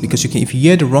ways, because if you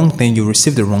hear the wrong thing, you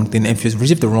receive the wrong thing. And if you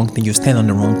receive the wrong thing, you stand on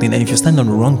the wrong thing. And if you stand on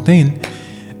the wrong thing,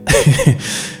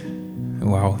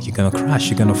 wow, you're gonna crash,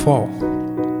 you're gonna fall.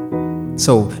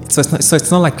 So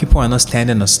it's not like people are not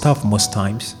standing on stuff most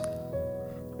times.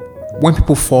 When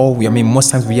people fall, most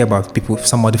times we hear about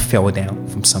somebody fell down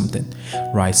from something,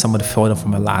 right? Somebody fell down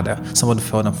from a ladder, somebody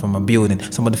fell down from a building,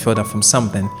 somebody fell down from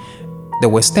something. They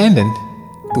were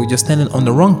just standing on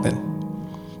the wrong thing.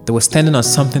 They were standing on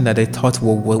something that they thought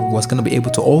was going to be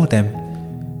able to hold them.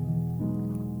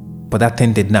 But that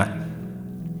thing did not.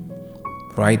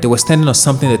 Right? They were standing on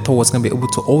something they thought was going to be able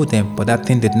to hold them, but that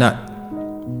thing did not.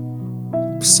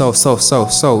 So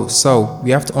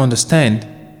we have to understand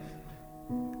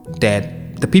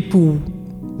that the people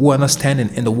who are not standing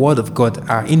in the word of God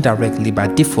are indirectly, by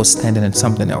default, standing in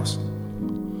something else.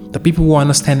 The people who are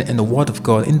not standing in the word of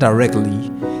God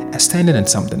indirectly are standing in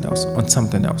something else, on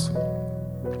something else.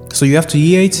 So you have to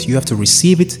hear it, you have to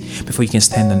receive it before you can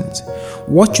stand on it.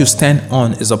 What you stand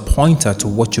on is a pointer to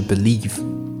what you believe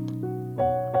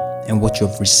and what you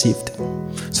have received.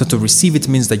 So to receive it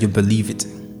means that you believe it,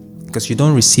 because you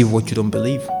don't receive what you don't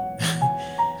believe.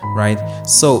 Right?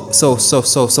 So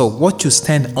what you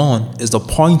stand on is a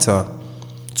pointer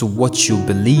to what you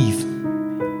believe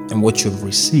and what you have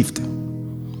received.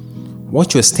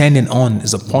 What you're standing on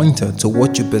is a pointer to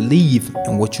what you believe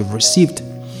and what you've received.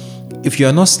 If you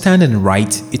are not standing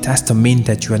right, it has to mean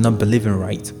that you are not believing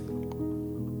right.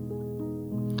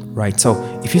 Right? So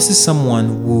if you see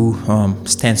someone who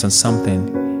stands on something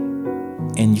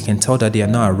and you can tell that they are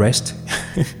not at rest,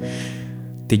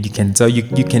 then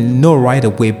you can know right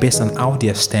away, based on how they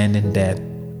are standing, that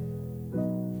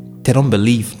they don't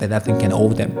believe that thing can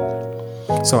hold them.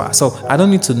 So I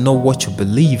don't need to know what you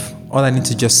believe. All I need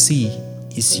to just see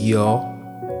is your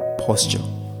posture.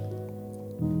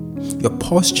 Your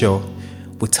posture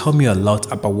will tell me a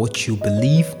lot about what you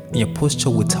believe, and your posture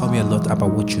will tell me a lot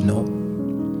about what you know.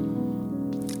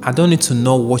 I don't need to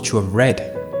know what you have read.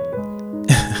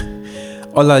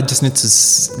 All I just need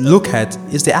to look at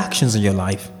is the actions in your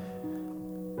life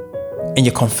and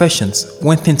your confessions.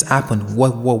 When things happen,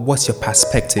 what's your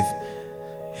perspective?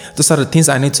 Those are the things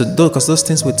I need to do, because those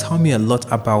things will tell me a lot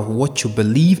about what you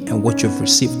believe and what you've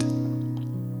received.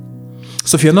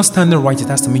 So if you're not standing right, it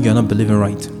has to mean you're not believing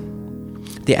right.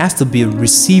 There has to be a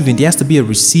receiving,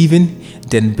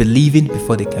 then believing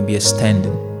before there can be a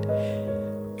standing.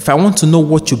 If I want to know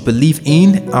what you believe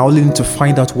in, I only need to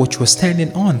find out what you are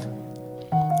standing on.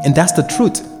 And that's the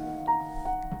truth.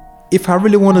 If I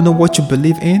really want to know what you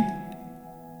believe in,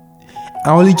 I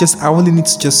only need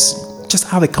to just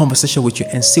have a conversation with you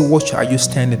and see what are you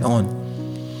standing on.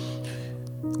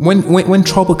 When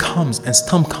trouble comes and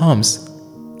storm comes,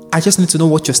 I just need to know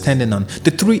what you're standing on.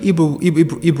 The three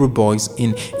Hebrew boys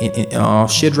in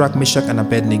Shadrach, Meshach, and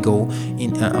Abednego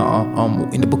in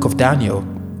the book of Daniel.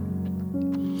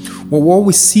 Well, what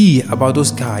we see about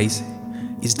those guys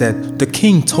is that the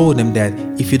king told them that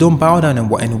if you don't bow down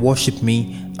and worship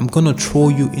me, I'm gonna throw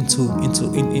you into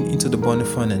the burning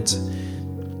furnace,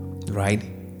 right?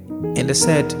 And they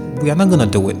said, we are not gonna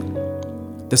do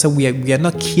it. They said, we are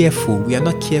not careful. We are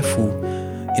not careful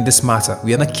in this matter.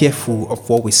 We are not careful of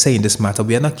what we say in this matter.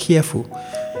 We are not careful.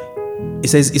 It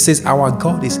says our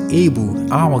God is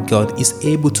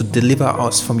able to deliver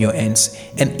us from your hands.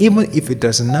 And even if it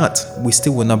does not, we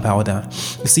still will not bow down.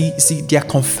 You see, their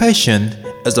confession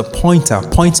as a points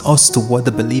us to what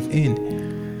they believe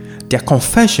in. Their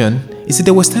confession,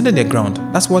 they were standing their ground.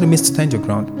 That's what it means to stand your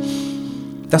ground.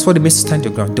 That's what it means to stand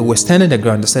your ground. They were standing their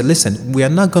ground. They said, listen, we are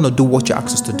not going to do what you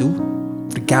ask us to do,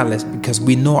 regardless, because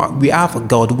we know we have a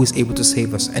God who is able to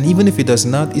save us. And even if it does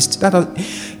not,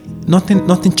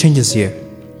 nothing changes here.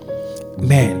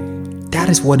 Man, that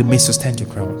is what it means to stand your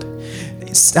ground.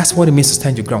 That's what it means to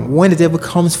stand your ground. When the devil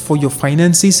comes for your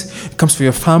finances, comes for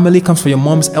your family, comes for your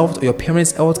mom's health or your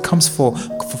parents' health, comes for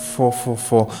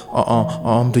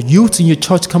the youth in your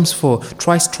church,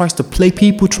 tries to play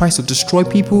people, tries to destroy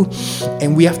people,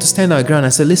 and we have to stand our ground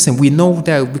and say, listen, we know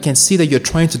that we can see that you're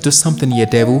trying to do something here,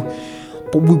 devil,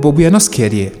 but we are not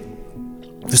scared here.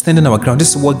 We're standing our ground.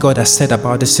 This is what God has said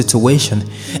about this situation,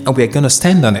 and we are going to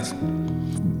stand on it.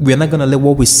 we're not gonna let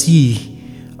what we see.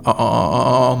 We're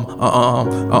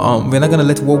not gonna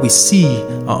let what we see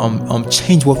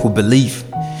change what we believe.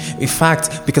 In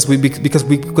fact, because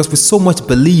we so much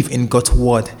believe in God's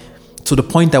word, to the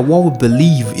point that what we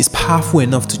believe is powerful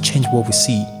enough to change what we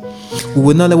see. We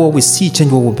will not let what we see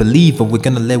change what we believe, but we're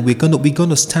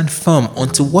gonna stand firm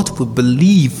until what we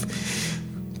believe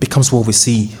becomes what we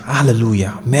see.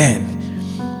 Hallelujah, man.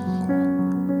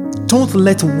 Don't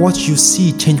let what you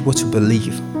see change what you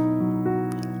believe.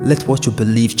 Let what you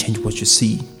believe change what you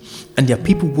see. And there are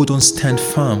people who don't stand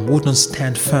firm, who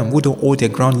don't hold their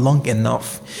ground long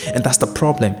enough. And that's the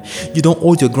problem. You don't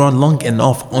hold your ground long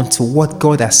enough until what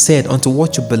God has said, until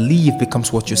what you believe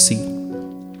becomes what you see.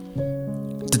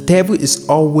 The devil is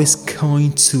always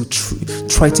going to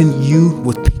threaten you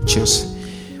with pictures,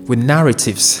 with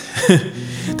narratives.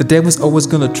 The devil is always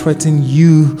going to threaten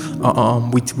you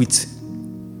with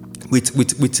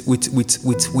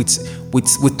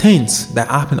things that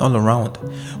happen all around.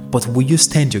 But will you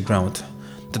stand your ground?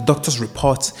 The doctor's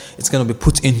report is going to be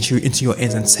put into your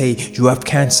hands and say you have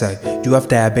cancer, you have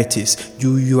diabetes,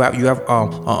 you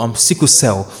have sickle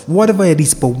cell, whatever it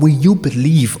is. But will you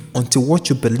believe until what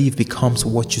you believe becomes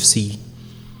what you see?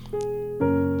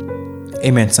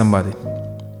 Amen, somebody.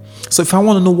 So if I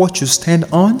want to know what you stand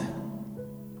on,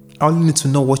 I only need to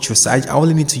know what you're saying. I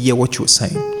only need to hear what you're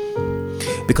saying.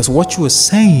 Because what you are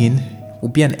saying will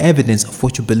be an evidence of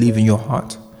what you believe in your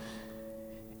heart.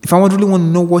 If I really want to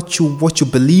know what you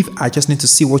believe, I just need to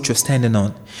see what you're standing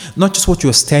on. Not just what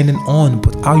you're standing on,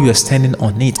 but how you're standing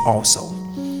on it also.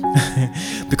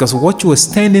 Because what you are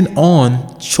standing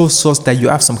on shows us that you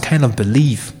have some kind of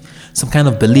belief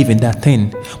in that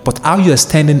thing. But how you are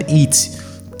standing it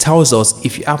tells us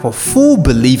if you have a full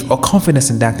belief or confidence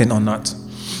in that thing or not.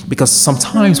 Because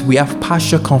sometimes we have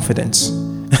partial confidence.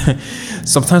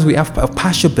 Sometimes we have a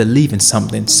partial belief in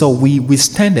something, so we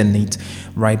stand in it,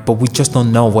 right? But we just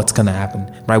don't know what's gonna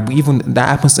happen, right? That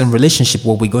happens in relationship,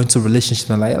 where we go into relationship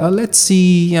and like, oh, let's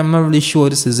see, I'm not really sure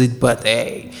this is it, but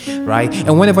hey, right?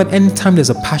 And anytime there's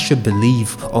a partial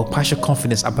belief or partial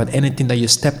confidence about anything that you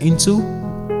step into,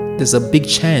 there's a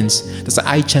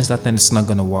high chance that thing is not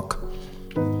gonna work.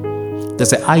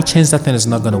 There's a high chance that thing is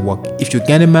not gonna work. If you're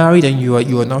getting married and you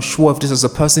are not sure if this is a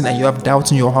person and you have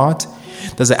doubts in your heart,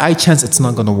 there's a high chance it's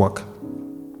not gonna work.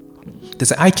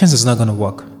 There's a high chance it's not gonna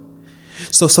work.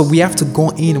 So we have to go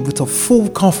in with a full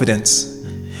confidence,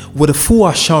 with a full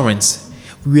assurance.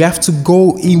 We have to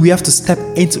go in, we have to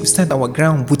stand our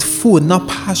ground with full, not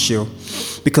partial.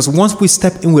 Because once we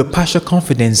step in with partial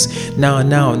confidence, now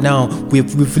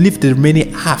we've lived the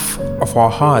remaining half of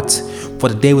our heart for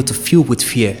the devil to fill with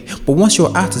fear. But once your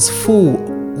heart is full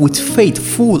with faith,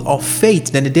 full of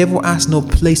faith, then the devil has no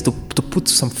place to put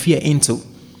some fear into.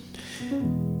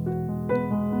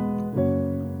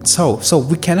 So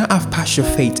we cannot have partial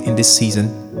faith in this season.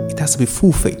 It has to be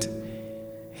full faith.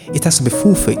 It has to be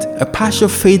full faith. A partial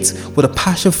faith with a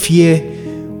partial fear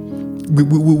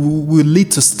will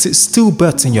lead to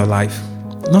stillbirths in your life.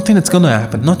 Nothing is going to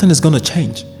happen. Nothing is going to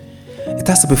change. It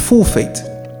has to be full faith.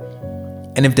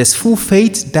 And if there's full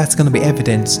faith, that's going to be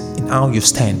evidence in how you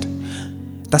stand.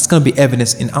 That's going to be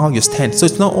evidence in how you stand. So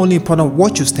it's not only important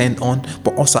what you stand on,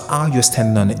 but also how you're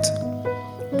standing on it.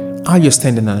 How you're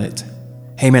standing on it.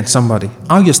 Amen, somebody.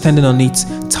 How you're standing on it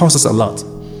tells us a lot.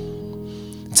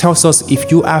 It tells us if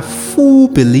you have full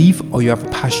belief or you have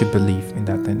partial belief in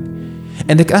that thing.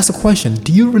 And they ask the question,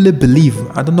 do you really believe?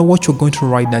 I don't know what you're going through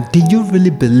right now. Do you really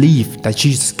believe that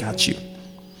Jesus got you?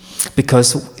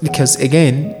 Because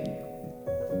again,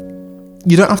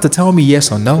 you don't have to tell me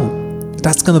yes or no.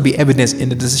 That's going to be evidence in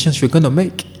the decisions you're going to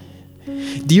make.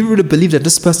 Do you really believe that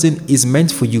this person is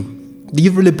meant for you? Do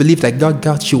you really believe that God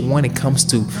got you when it comes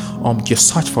to your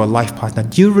search for a life partner?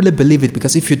 Do you really believe it?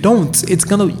 Because if you don't,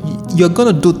 you're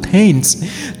gonna do things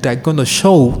that are gonna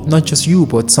show not just you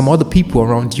but some other people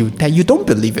around you that you don't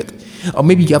believe it. Or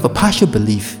maybe you have a partial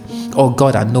belief. Oh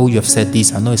God, I know you have said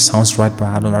this. I know it sounds right, but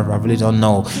I really don't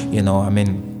know.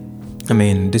 I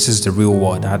mean, this is the real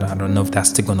world. I don't know if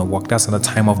that's still gonna work. That's at the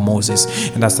time of Moses,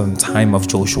 and that's the time of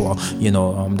Joshua.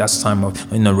 That's the time of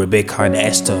Rebecca and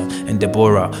Esther and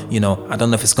Deborah. I don't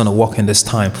know if it's gonna work in this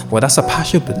time. Well, that's a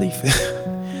partial belief.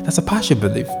 That's a partial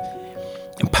belief.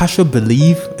 And partial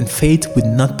belief and faith will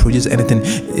not produce anything.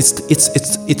 It's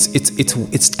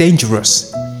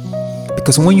dangerous.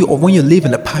 Because when you live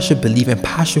in a partial belief and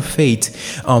partial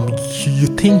faith, you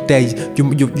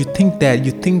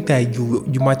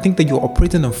might think that you're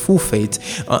operating in full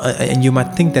faith, and you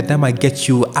might think that might get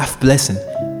you half blessing,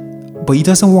 but it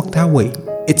doesn't work that way.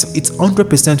 It's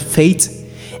 100% faith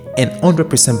and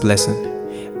 100% blessing.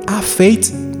 Half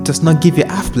faith does not give you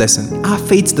half blessing. Half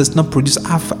faith does not produce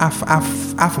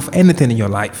half of anything in your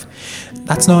life.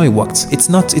 That's not how it works. It's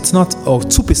not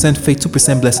 2% faith,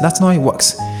 2% blessing. That's not how it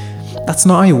works. That's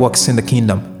not how it works in the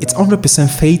kingdom. It's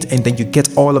 100% faith, and then you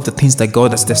get all of the things that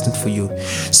God has destined for you.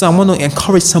 So I want to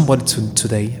encourage somebody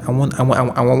today. I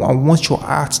want your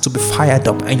heart to be fired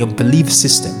up and your belief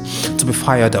system to be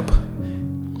fired up.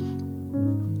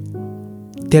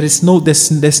 There's no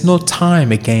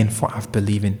time again for half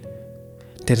believing.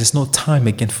 There is no time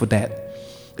again for that.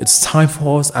 It's time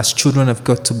for us as children of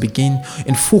God to begin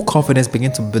in full confidence,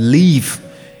 begin to believe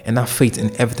and have faith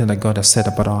in everything that God has said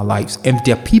about our lives. And if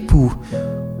there are people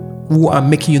who are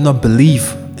making you not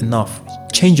believe enough,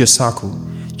 change your circle.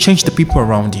 Change the people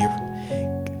around you.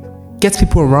 Get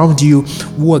people around you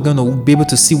who are going to be able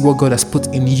to see what God has put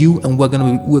in you, and we're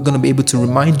going to be able to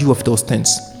remind you of those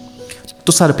things.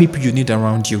 Those are the people you need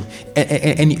around you.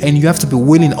 And you have to be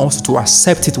willing also to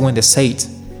accept it when they say it.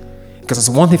 Because it's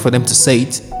one thing for them to say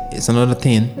it, it's another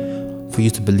thing for you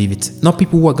to believe it. Not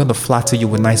people who are going to flatter you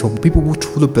with nice words, but people who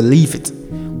truly believe it,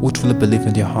 who truly believe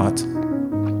in their heart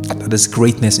that there's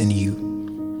greatness in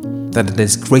you. That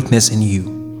there's greatness in you.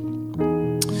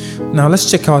 Now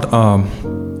let's check out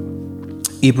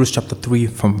Hebrews chapter 3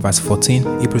 from verse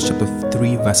 14. Hebrews chapter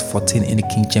 3 verse 14 in the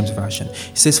King James Version.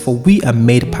 It says, "For we are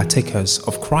made partakers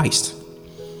of Christ,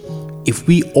 if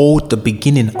we hold the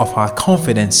beginning of our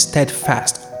confidence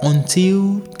steadfast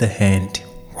until the end."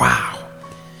 Wow.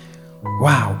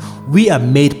 We are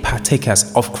made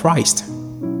partakers of Christ.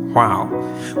 Wow.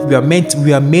 We are made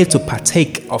to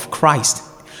partake of Christ.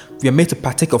 We are made to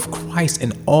partake of Christ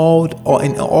in all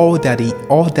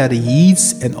that he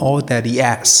is and all that he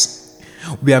has.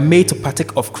 We are made to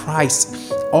partake of Christ,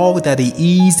 all that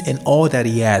he is and all that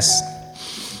he has.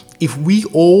 If we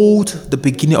hold the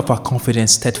beginning of our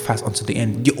confidence steadfast unto the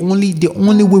end, the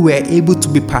only way we are able to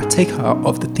be partaker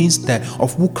of the things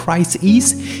of who Christ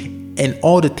is and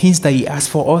all the things that he has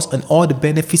for us and all the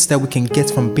benefits that we can get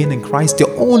from being in Christ, the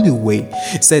only way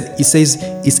it says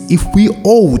is if we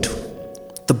hold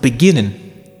the beginning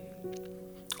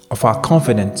of our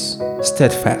confidence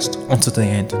steadfast unto the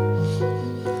end.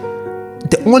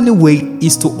 The only way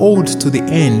is to hold to the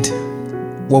end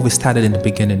what we started in the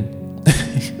beginning.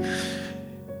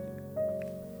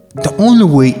 The only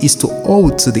way is to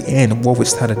hold to the end what we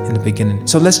started in the beginning.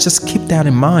 So let's just keep that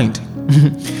in mind.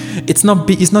 It's not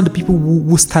the people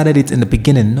who started it in the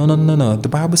beginning. No. The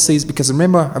Bible says, because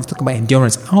remember, I've talked about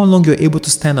endurance. How long you're able to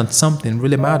stand on something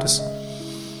really matters.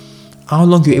 How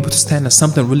long you're able to stand on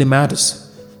something really matters.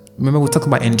 Remember, we talked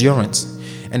about endurance.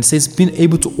 And it says being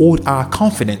able to hold our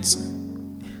confidence.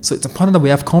 So it's important that we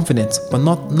have confidence, but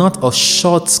not a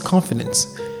short confidence.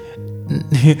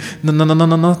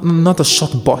 Not a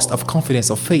short burst of confidence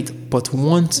or faith, but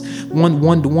one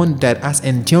that has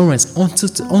endurance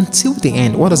until the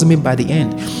end. What does it mean by the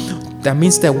end? That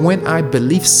means that when I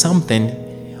believe something,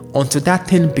 until that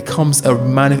thing becomes a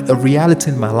reality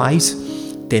in my life,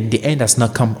 then the end has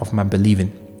not come of my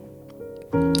believing.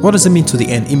 What does it mean to the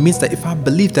end? It means that if I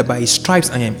believe that by his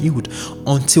stripes I am healed,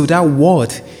 until that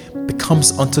word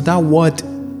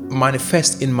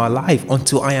manifests in my life,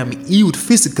 until I am healed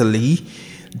physically,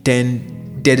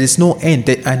 then there is no end.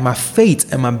 And my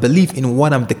faith and my belief in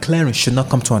what I'm declaring should not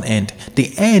come to an end.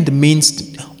 The end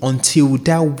means until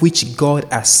that which God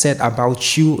has said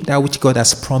about you, that which God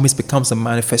has promised becomes a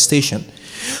manifestation.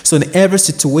 So in every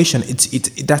situation,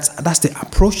 that's the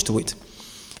approach to it.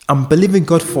 I'm believing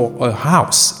God for a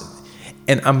house,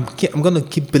 and I'm gonna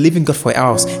keep believing God for a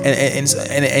house. And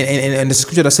the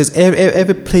scripture that says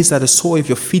every place that the sole of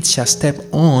your feet shall step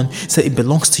on, so it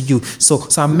belongs to you. So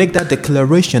I make that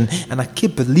declaration, and I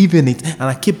keep believing it, and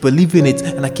I keep believing it,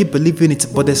 and I keep believing it.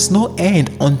 But there's no end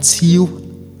until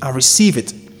I receive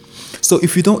it. So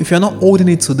if you're not holding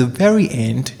it to the very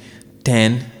end,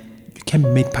 then can be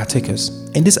made partakers.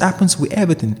 And this happens with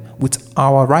everything, with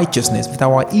our righteousness, with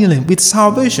our healing, with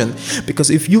salvation. Because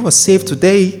if you are saved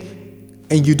today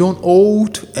and you don't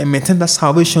hold and maintain that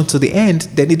salvation to the end,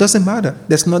 then it doesn't matter.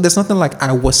 There's nothing like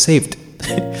I was saved.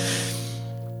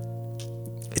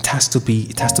 It has to be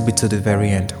to the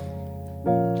very end.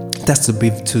 It has to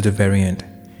be to the very end.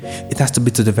 It has to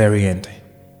be to the very end.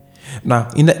 Now,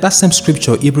 in that same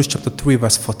scripture, Hebrews chapter 3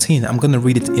 verse 14, I'm going to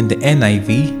read it in the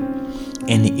NIV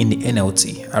and in the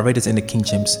NLT. I read it in the King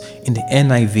James. In the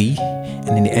NIV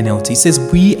and in the NLT, it says,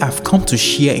 "We have come to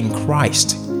share in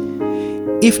Christ,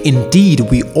 if indeed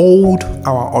we hold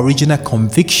our original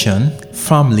conviction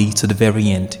firmly to the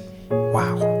very end."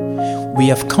 Wow. We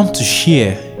have come to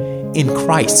share in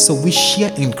Christ. So we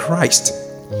share in Christ.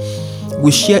 We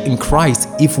share in Christ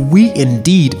if we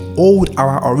indeed hold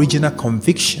our original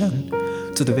conviction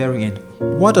to the very end.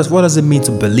 What does it mean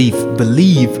to believe?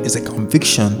 Believe is a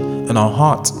conviction in our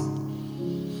heart.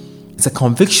 It's a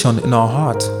conviction in our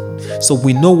heart. So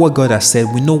we know what God has said.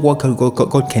 We know what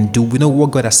God can do. We know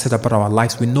what God has said about our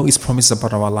lives. We know His promises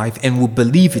about our life, and we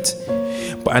believe it.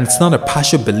 And it's not a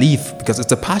partial belief, because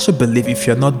it's a partial belief if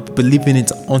you're not believing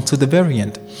it until the very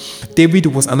end. David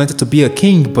was anointed to be a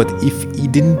king, but if he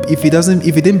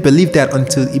didn't believe that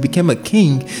until he became a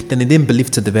king, then he didn't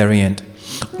believe to the very end.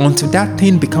 Until that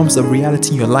thing becomes a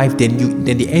reality in your life, then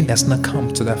the end has not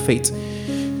come to that fate.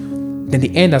 Then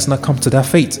the end has not come to that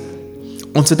fate.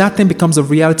 Until that thing becomes a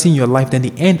reality in your life, then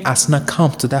the end has not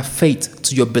come to that fate,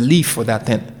 to your belief for that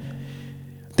thing.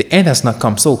 The end has not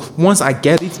come. So once I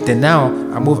get it, then now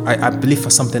I believe for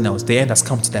something else. The end has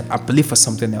come to that. I believe for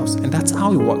something else. And that's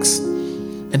how it works.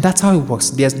 There are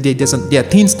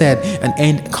things that an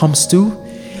end comes to,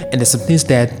 and there's some things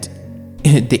that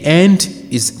the end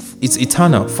is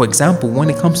eternal. For example, when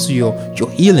it comes to your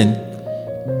healing,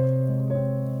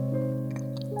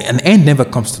 an end never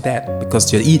comes to that,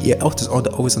 because your health is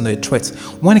always under threat.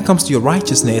 When it comes to your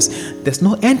righteousness, there's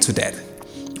no end to that.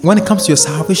 When it comes to your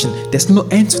salvation, there's no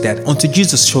end to that until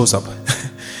Jesus shows up,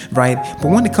 right?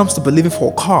 But when it comes to believing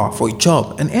for a car, for a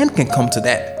job, an end can come to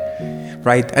that,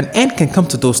 right? An end can come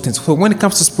to those things. So when it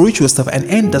comes to spiritual stuff, an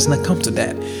end does not come to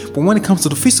that. But when it comes to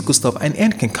the physical stuff, an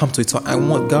end can come to it. So I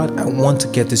want to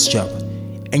get this job.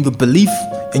 And you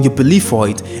believe for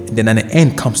it, and then an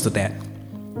end comes to that.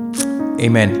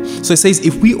 Amen. So it says,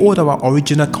 if we hold our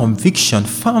original conviction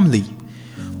firmly.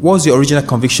 What was your original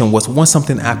conviction? Was when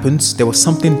something happens, there was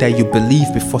something that you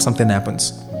believe before something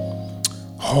happens.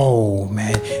 Oh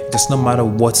man, it does not matter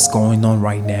what's going on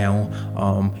right now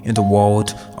in the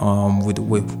world.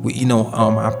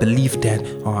 I believe that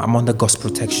I'm under God's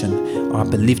protection. I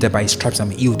believe that by His stripes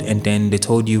I'm healed. And then they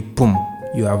told you, boom,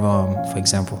 you have, for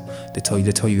example, they tell you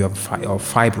you have a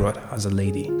fibroid as a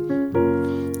lady,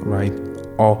 right?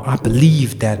 Or I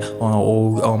believe that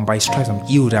by stripes I'm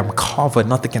healed, I'm covered,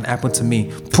 nothing can happen to me.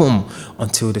 Boom,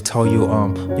 until they tell you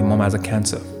your mom has a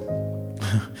cancer.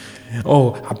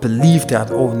 Oh, I believe that.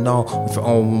 Oh no,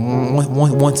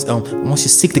 once you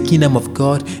seek the kingdom of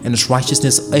God and His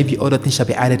righteousness, every other thing shall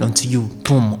be added unto you.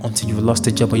 Boom, until you've lost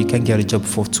a job or you can't get a job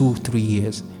for 2-3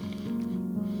 years.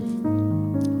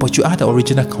 But you had the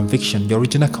original conviction. You had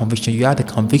the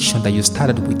conviction that you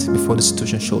started with before the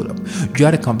situation showed up. You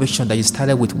had the conviction that you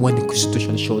started with when the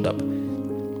situation showed up.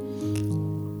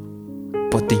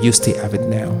 But do you still have it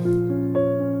now?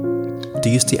 Do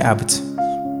you still have it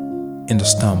in the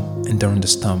storm and during the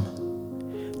storm?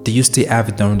 Do you still have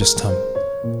it during the storm?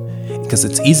 Because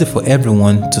it's easy for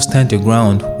everyone to stand your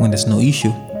ground when there's no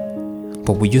issue.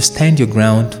 But will you stand your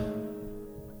ground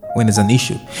when there's an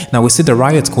issue? Now we see the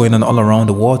riots going on all around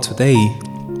the world today,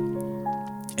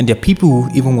 and there are people who,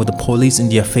 even with the police in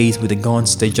their face with the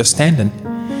guns, they're just standing.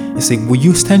 You say, will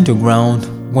you stand your ground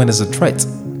when there's a threat?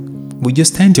 Will you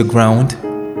stand your ground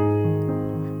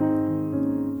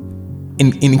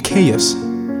in chaos,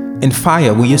 in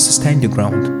fire? Will you stand your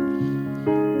ground?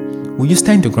 Will you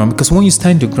stand your ground? Because when you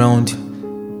stand your ground,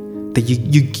 that you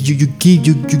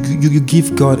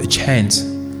give God a chance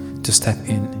to step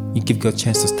in. You give God a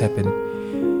chance to step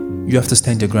in. You have to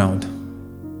stand your ground.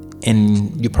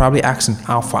 And you're probably asking,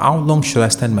 for how long should I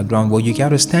stand my ground? Well, you got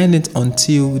to stand it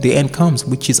until the end comes,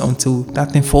 which is until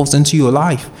that thing falls into your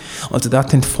life, until that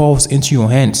thing falls into your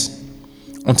hands,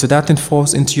 until that thing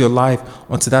falls into your life,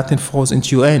 until that thing falls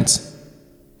into your hands.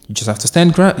 You just have to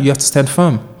stand ground. You have to stand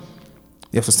firm.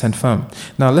 You have to stand firm.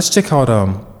 Now let's check out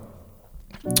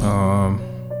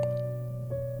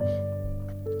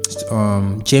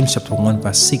James chapter 1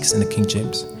 verse 6 in the King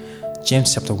James.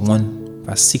 James chapter 1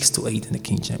 verse 6 to 8 in the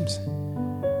King James.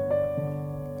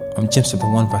 James chapter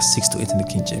 1 verse 6 to 8 in the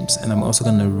King James. And I'm also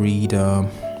going to read,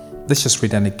 let's just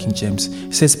read that in the King James.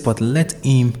 It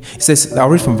says, I'll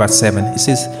read from verse 7. It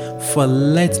says, for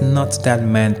let not that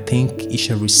man think he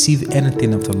shall receive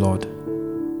anything of the Lord.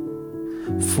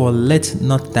 For let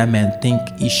not that man think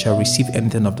he shall receive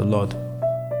anything of the Lord.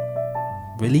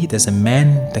 Really? There's a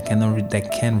man that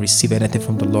can receive anything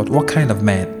from the Lord. What kind of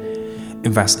man?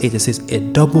 In verse 8 it says, a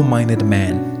double-minded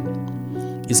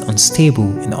man is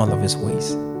unstable in all of his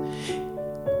ways.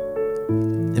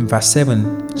 In verse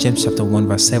 7, James chapter 1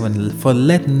 verse 7, for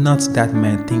let not that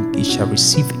man think he shall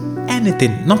receive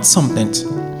anything, not something.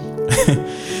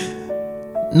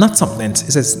 Not something. It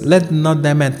says, let not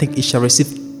that man think he shall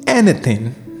receive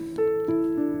anything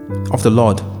of the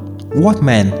Lord. What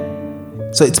man?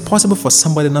 So it's possible for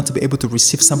somebody not to be able to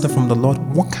receive something from the Lord.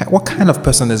 What kind of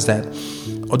person is that?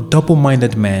 A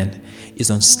double-minded man is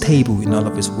unstable in all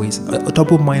of his ways. A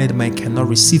double-minded man cannot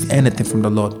receive anything from the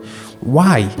Lord.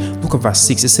 Why? Look at verse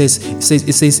 6. It says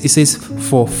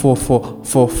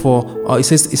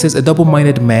a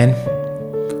double-minded man,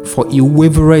 for he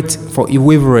wavereth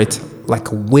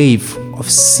like a wave of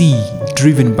sea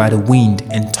driven by the wind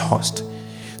and tossed.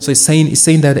 So it's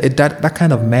saying that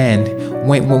kind of man,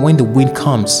 when the wind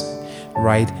comes,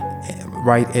 right,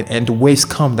 and the waves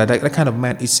come, that kind of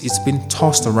man it's been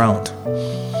tossed around,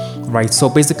 right? So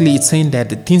basically, it's saying that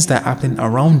the things that happen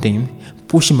around him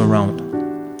push him around.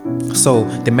 So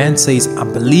the man says, I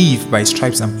believe by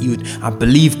stripes I'm healed. I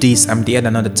believe this, I'm the head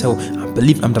and not the tail. I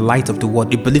believe I'm the light of the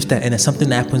world. He believes that, and then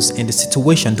something happens in the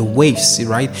situation, the waves,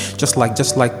 right? Just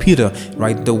like Peter,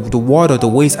 right? The water, the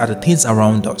waves are the things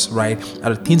around us, right?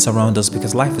 Are the things around us,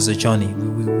 because life is a journey.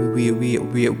 We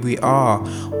are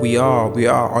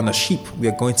on a ship. We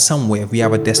are going somewhere. We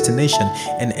have a destination,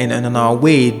 and on our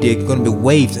way there are going to be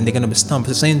waves and they're going to be storms.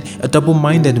 It's saying a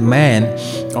double-minded man,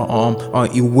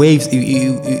 he waves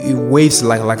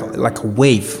like a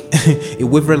wave. It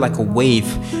wavers like a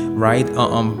wave, right?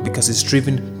 Because it's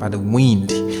driven by the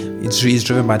wind. It's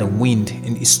driven by the wind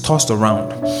and it's tossed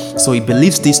around. So he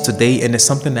believes this today, and then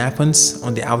something happens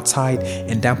on the outside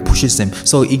and that pushes him.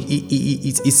 So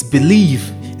it's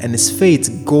belief and his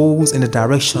faith goes in a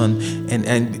direction,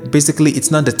 and basically it's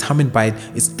not determined by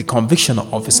it's the conviction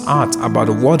of his heart about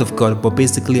the word of God, but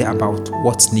basically about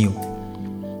what's new.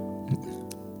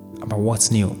 About what's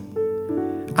new.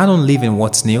 I don't live in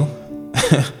what's new.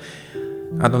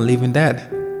 I don't live in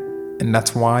that. And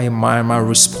that's why my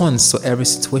response to every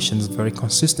situation is very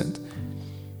consistent.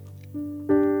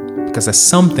 Because there's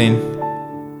something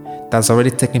that's already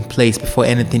taken place before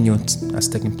anything new has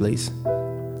taken place.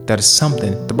 There is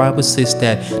something. The Bible says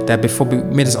that before we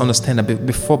made us understand that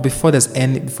before there's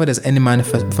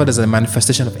a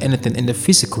manifestation of anything in the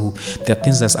physical, there are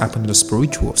things that's happened in the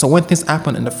spiritual. So when things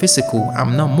happen in the physical,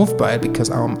 I'm not moved by it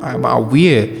because I'm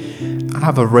aware. I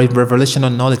have a revelational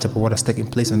knowledge about what has taken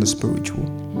place in the spiritual.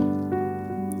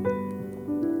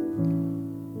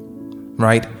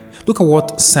 Right? Look at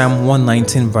what Psalm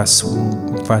 119 verse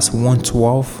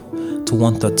 112 to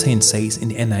 113 says in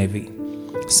the NIV.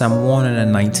 Psalm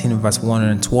 119 verse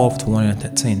 112 to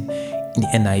 113 in the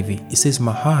NIV. It says,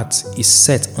 my heart is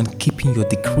set on keeping your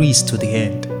decrees to the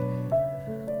end.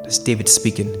 That's David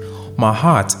speaking. My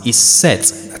heart is set.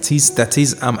 That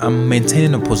is I'm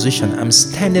maintaining a position. I'm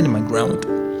standing my ground.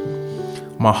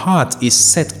 My heart is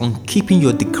set on keeping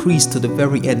your decrees to the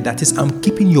very end. That is, I'm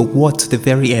keeping your word to the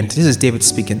very end. This is David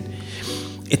speaking.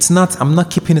 I'm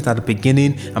not keeping it at the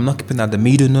beginning. I'm not keeping it at the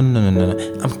middle. No.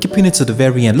 I'm keeping it to the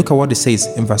very end. Look at what it says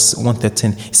in verse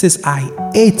 113. It says, I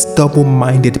hate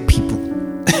double-minded people.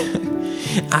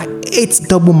 I hate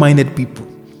double-minded people.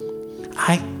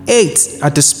 I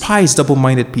despise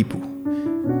double-minded people.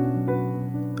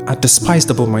 I despise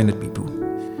double-minded people.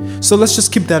 So let's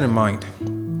just keep that in mind.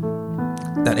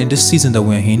 That in this season that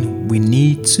we're in, we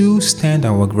need to stand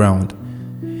our ground.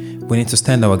 We need to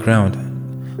stand our ground.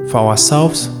 For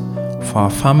ourselves, for our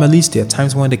families, there are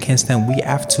times when they can't stand. We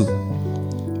have to.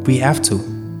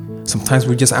 Sometimes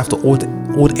we just have to hold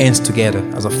hands together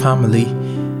as a family,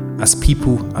 as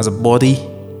people, as a body,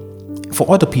 for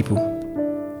other people,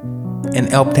 and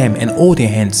help them and hold their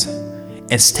hands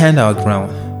and stand our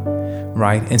ground,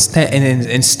 right? And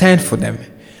stand for them.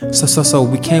 So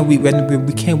we can't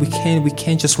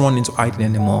just run into hiding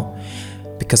anymore,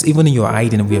 because even in your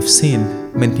hiding, we have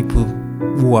seen many people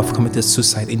who have committed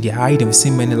suicide in their hiding. We've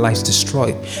seen many lives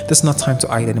destroyed. There's not time to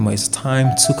hide anymore. It's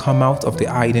time to come out of the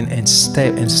hiding and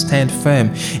stand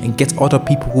firm, and get other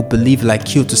people who believe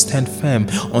like you to stand firm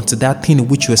until that thing in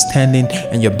which you are standing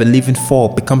and you're believing for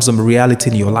becomes a reality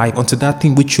in your life, until that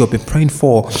thing which you have been praying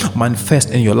for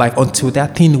manifests in your life, until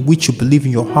that thing which you believe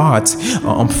in your heart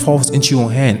falls into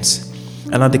your hands.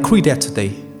 And I decree that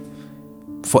today,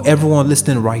 for everyone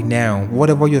listening right now,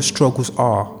 whatever your struggles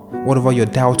are, whatever your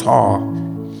doubts are,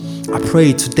 I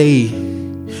pray today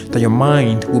that your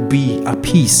mind will be at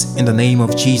peace in the name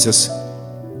of Jesus.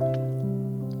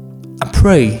 I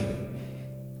pray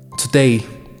today,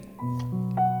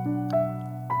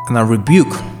 and I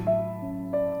rebuke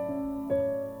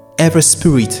every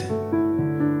spirit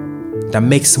that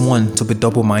makes one to be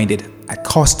double-minded. I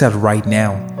curse that right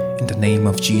now in the name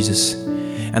of Jesus.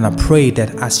 And I pray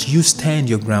that as you stand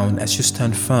your ground, as you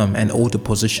stand firm and hold the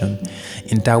position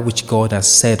in that which God has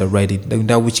said already,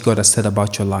 that which God has said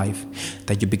about your life,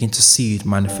 that you begin to see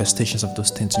manifestations of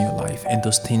those things in your life, and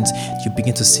those things, you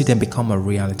begin to see them become a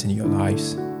reality in your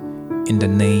lives. In the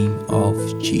name of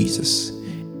Jesus.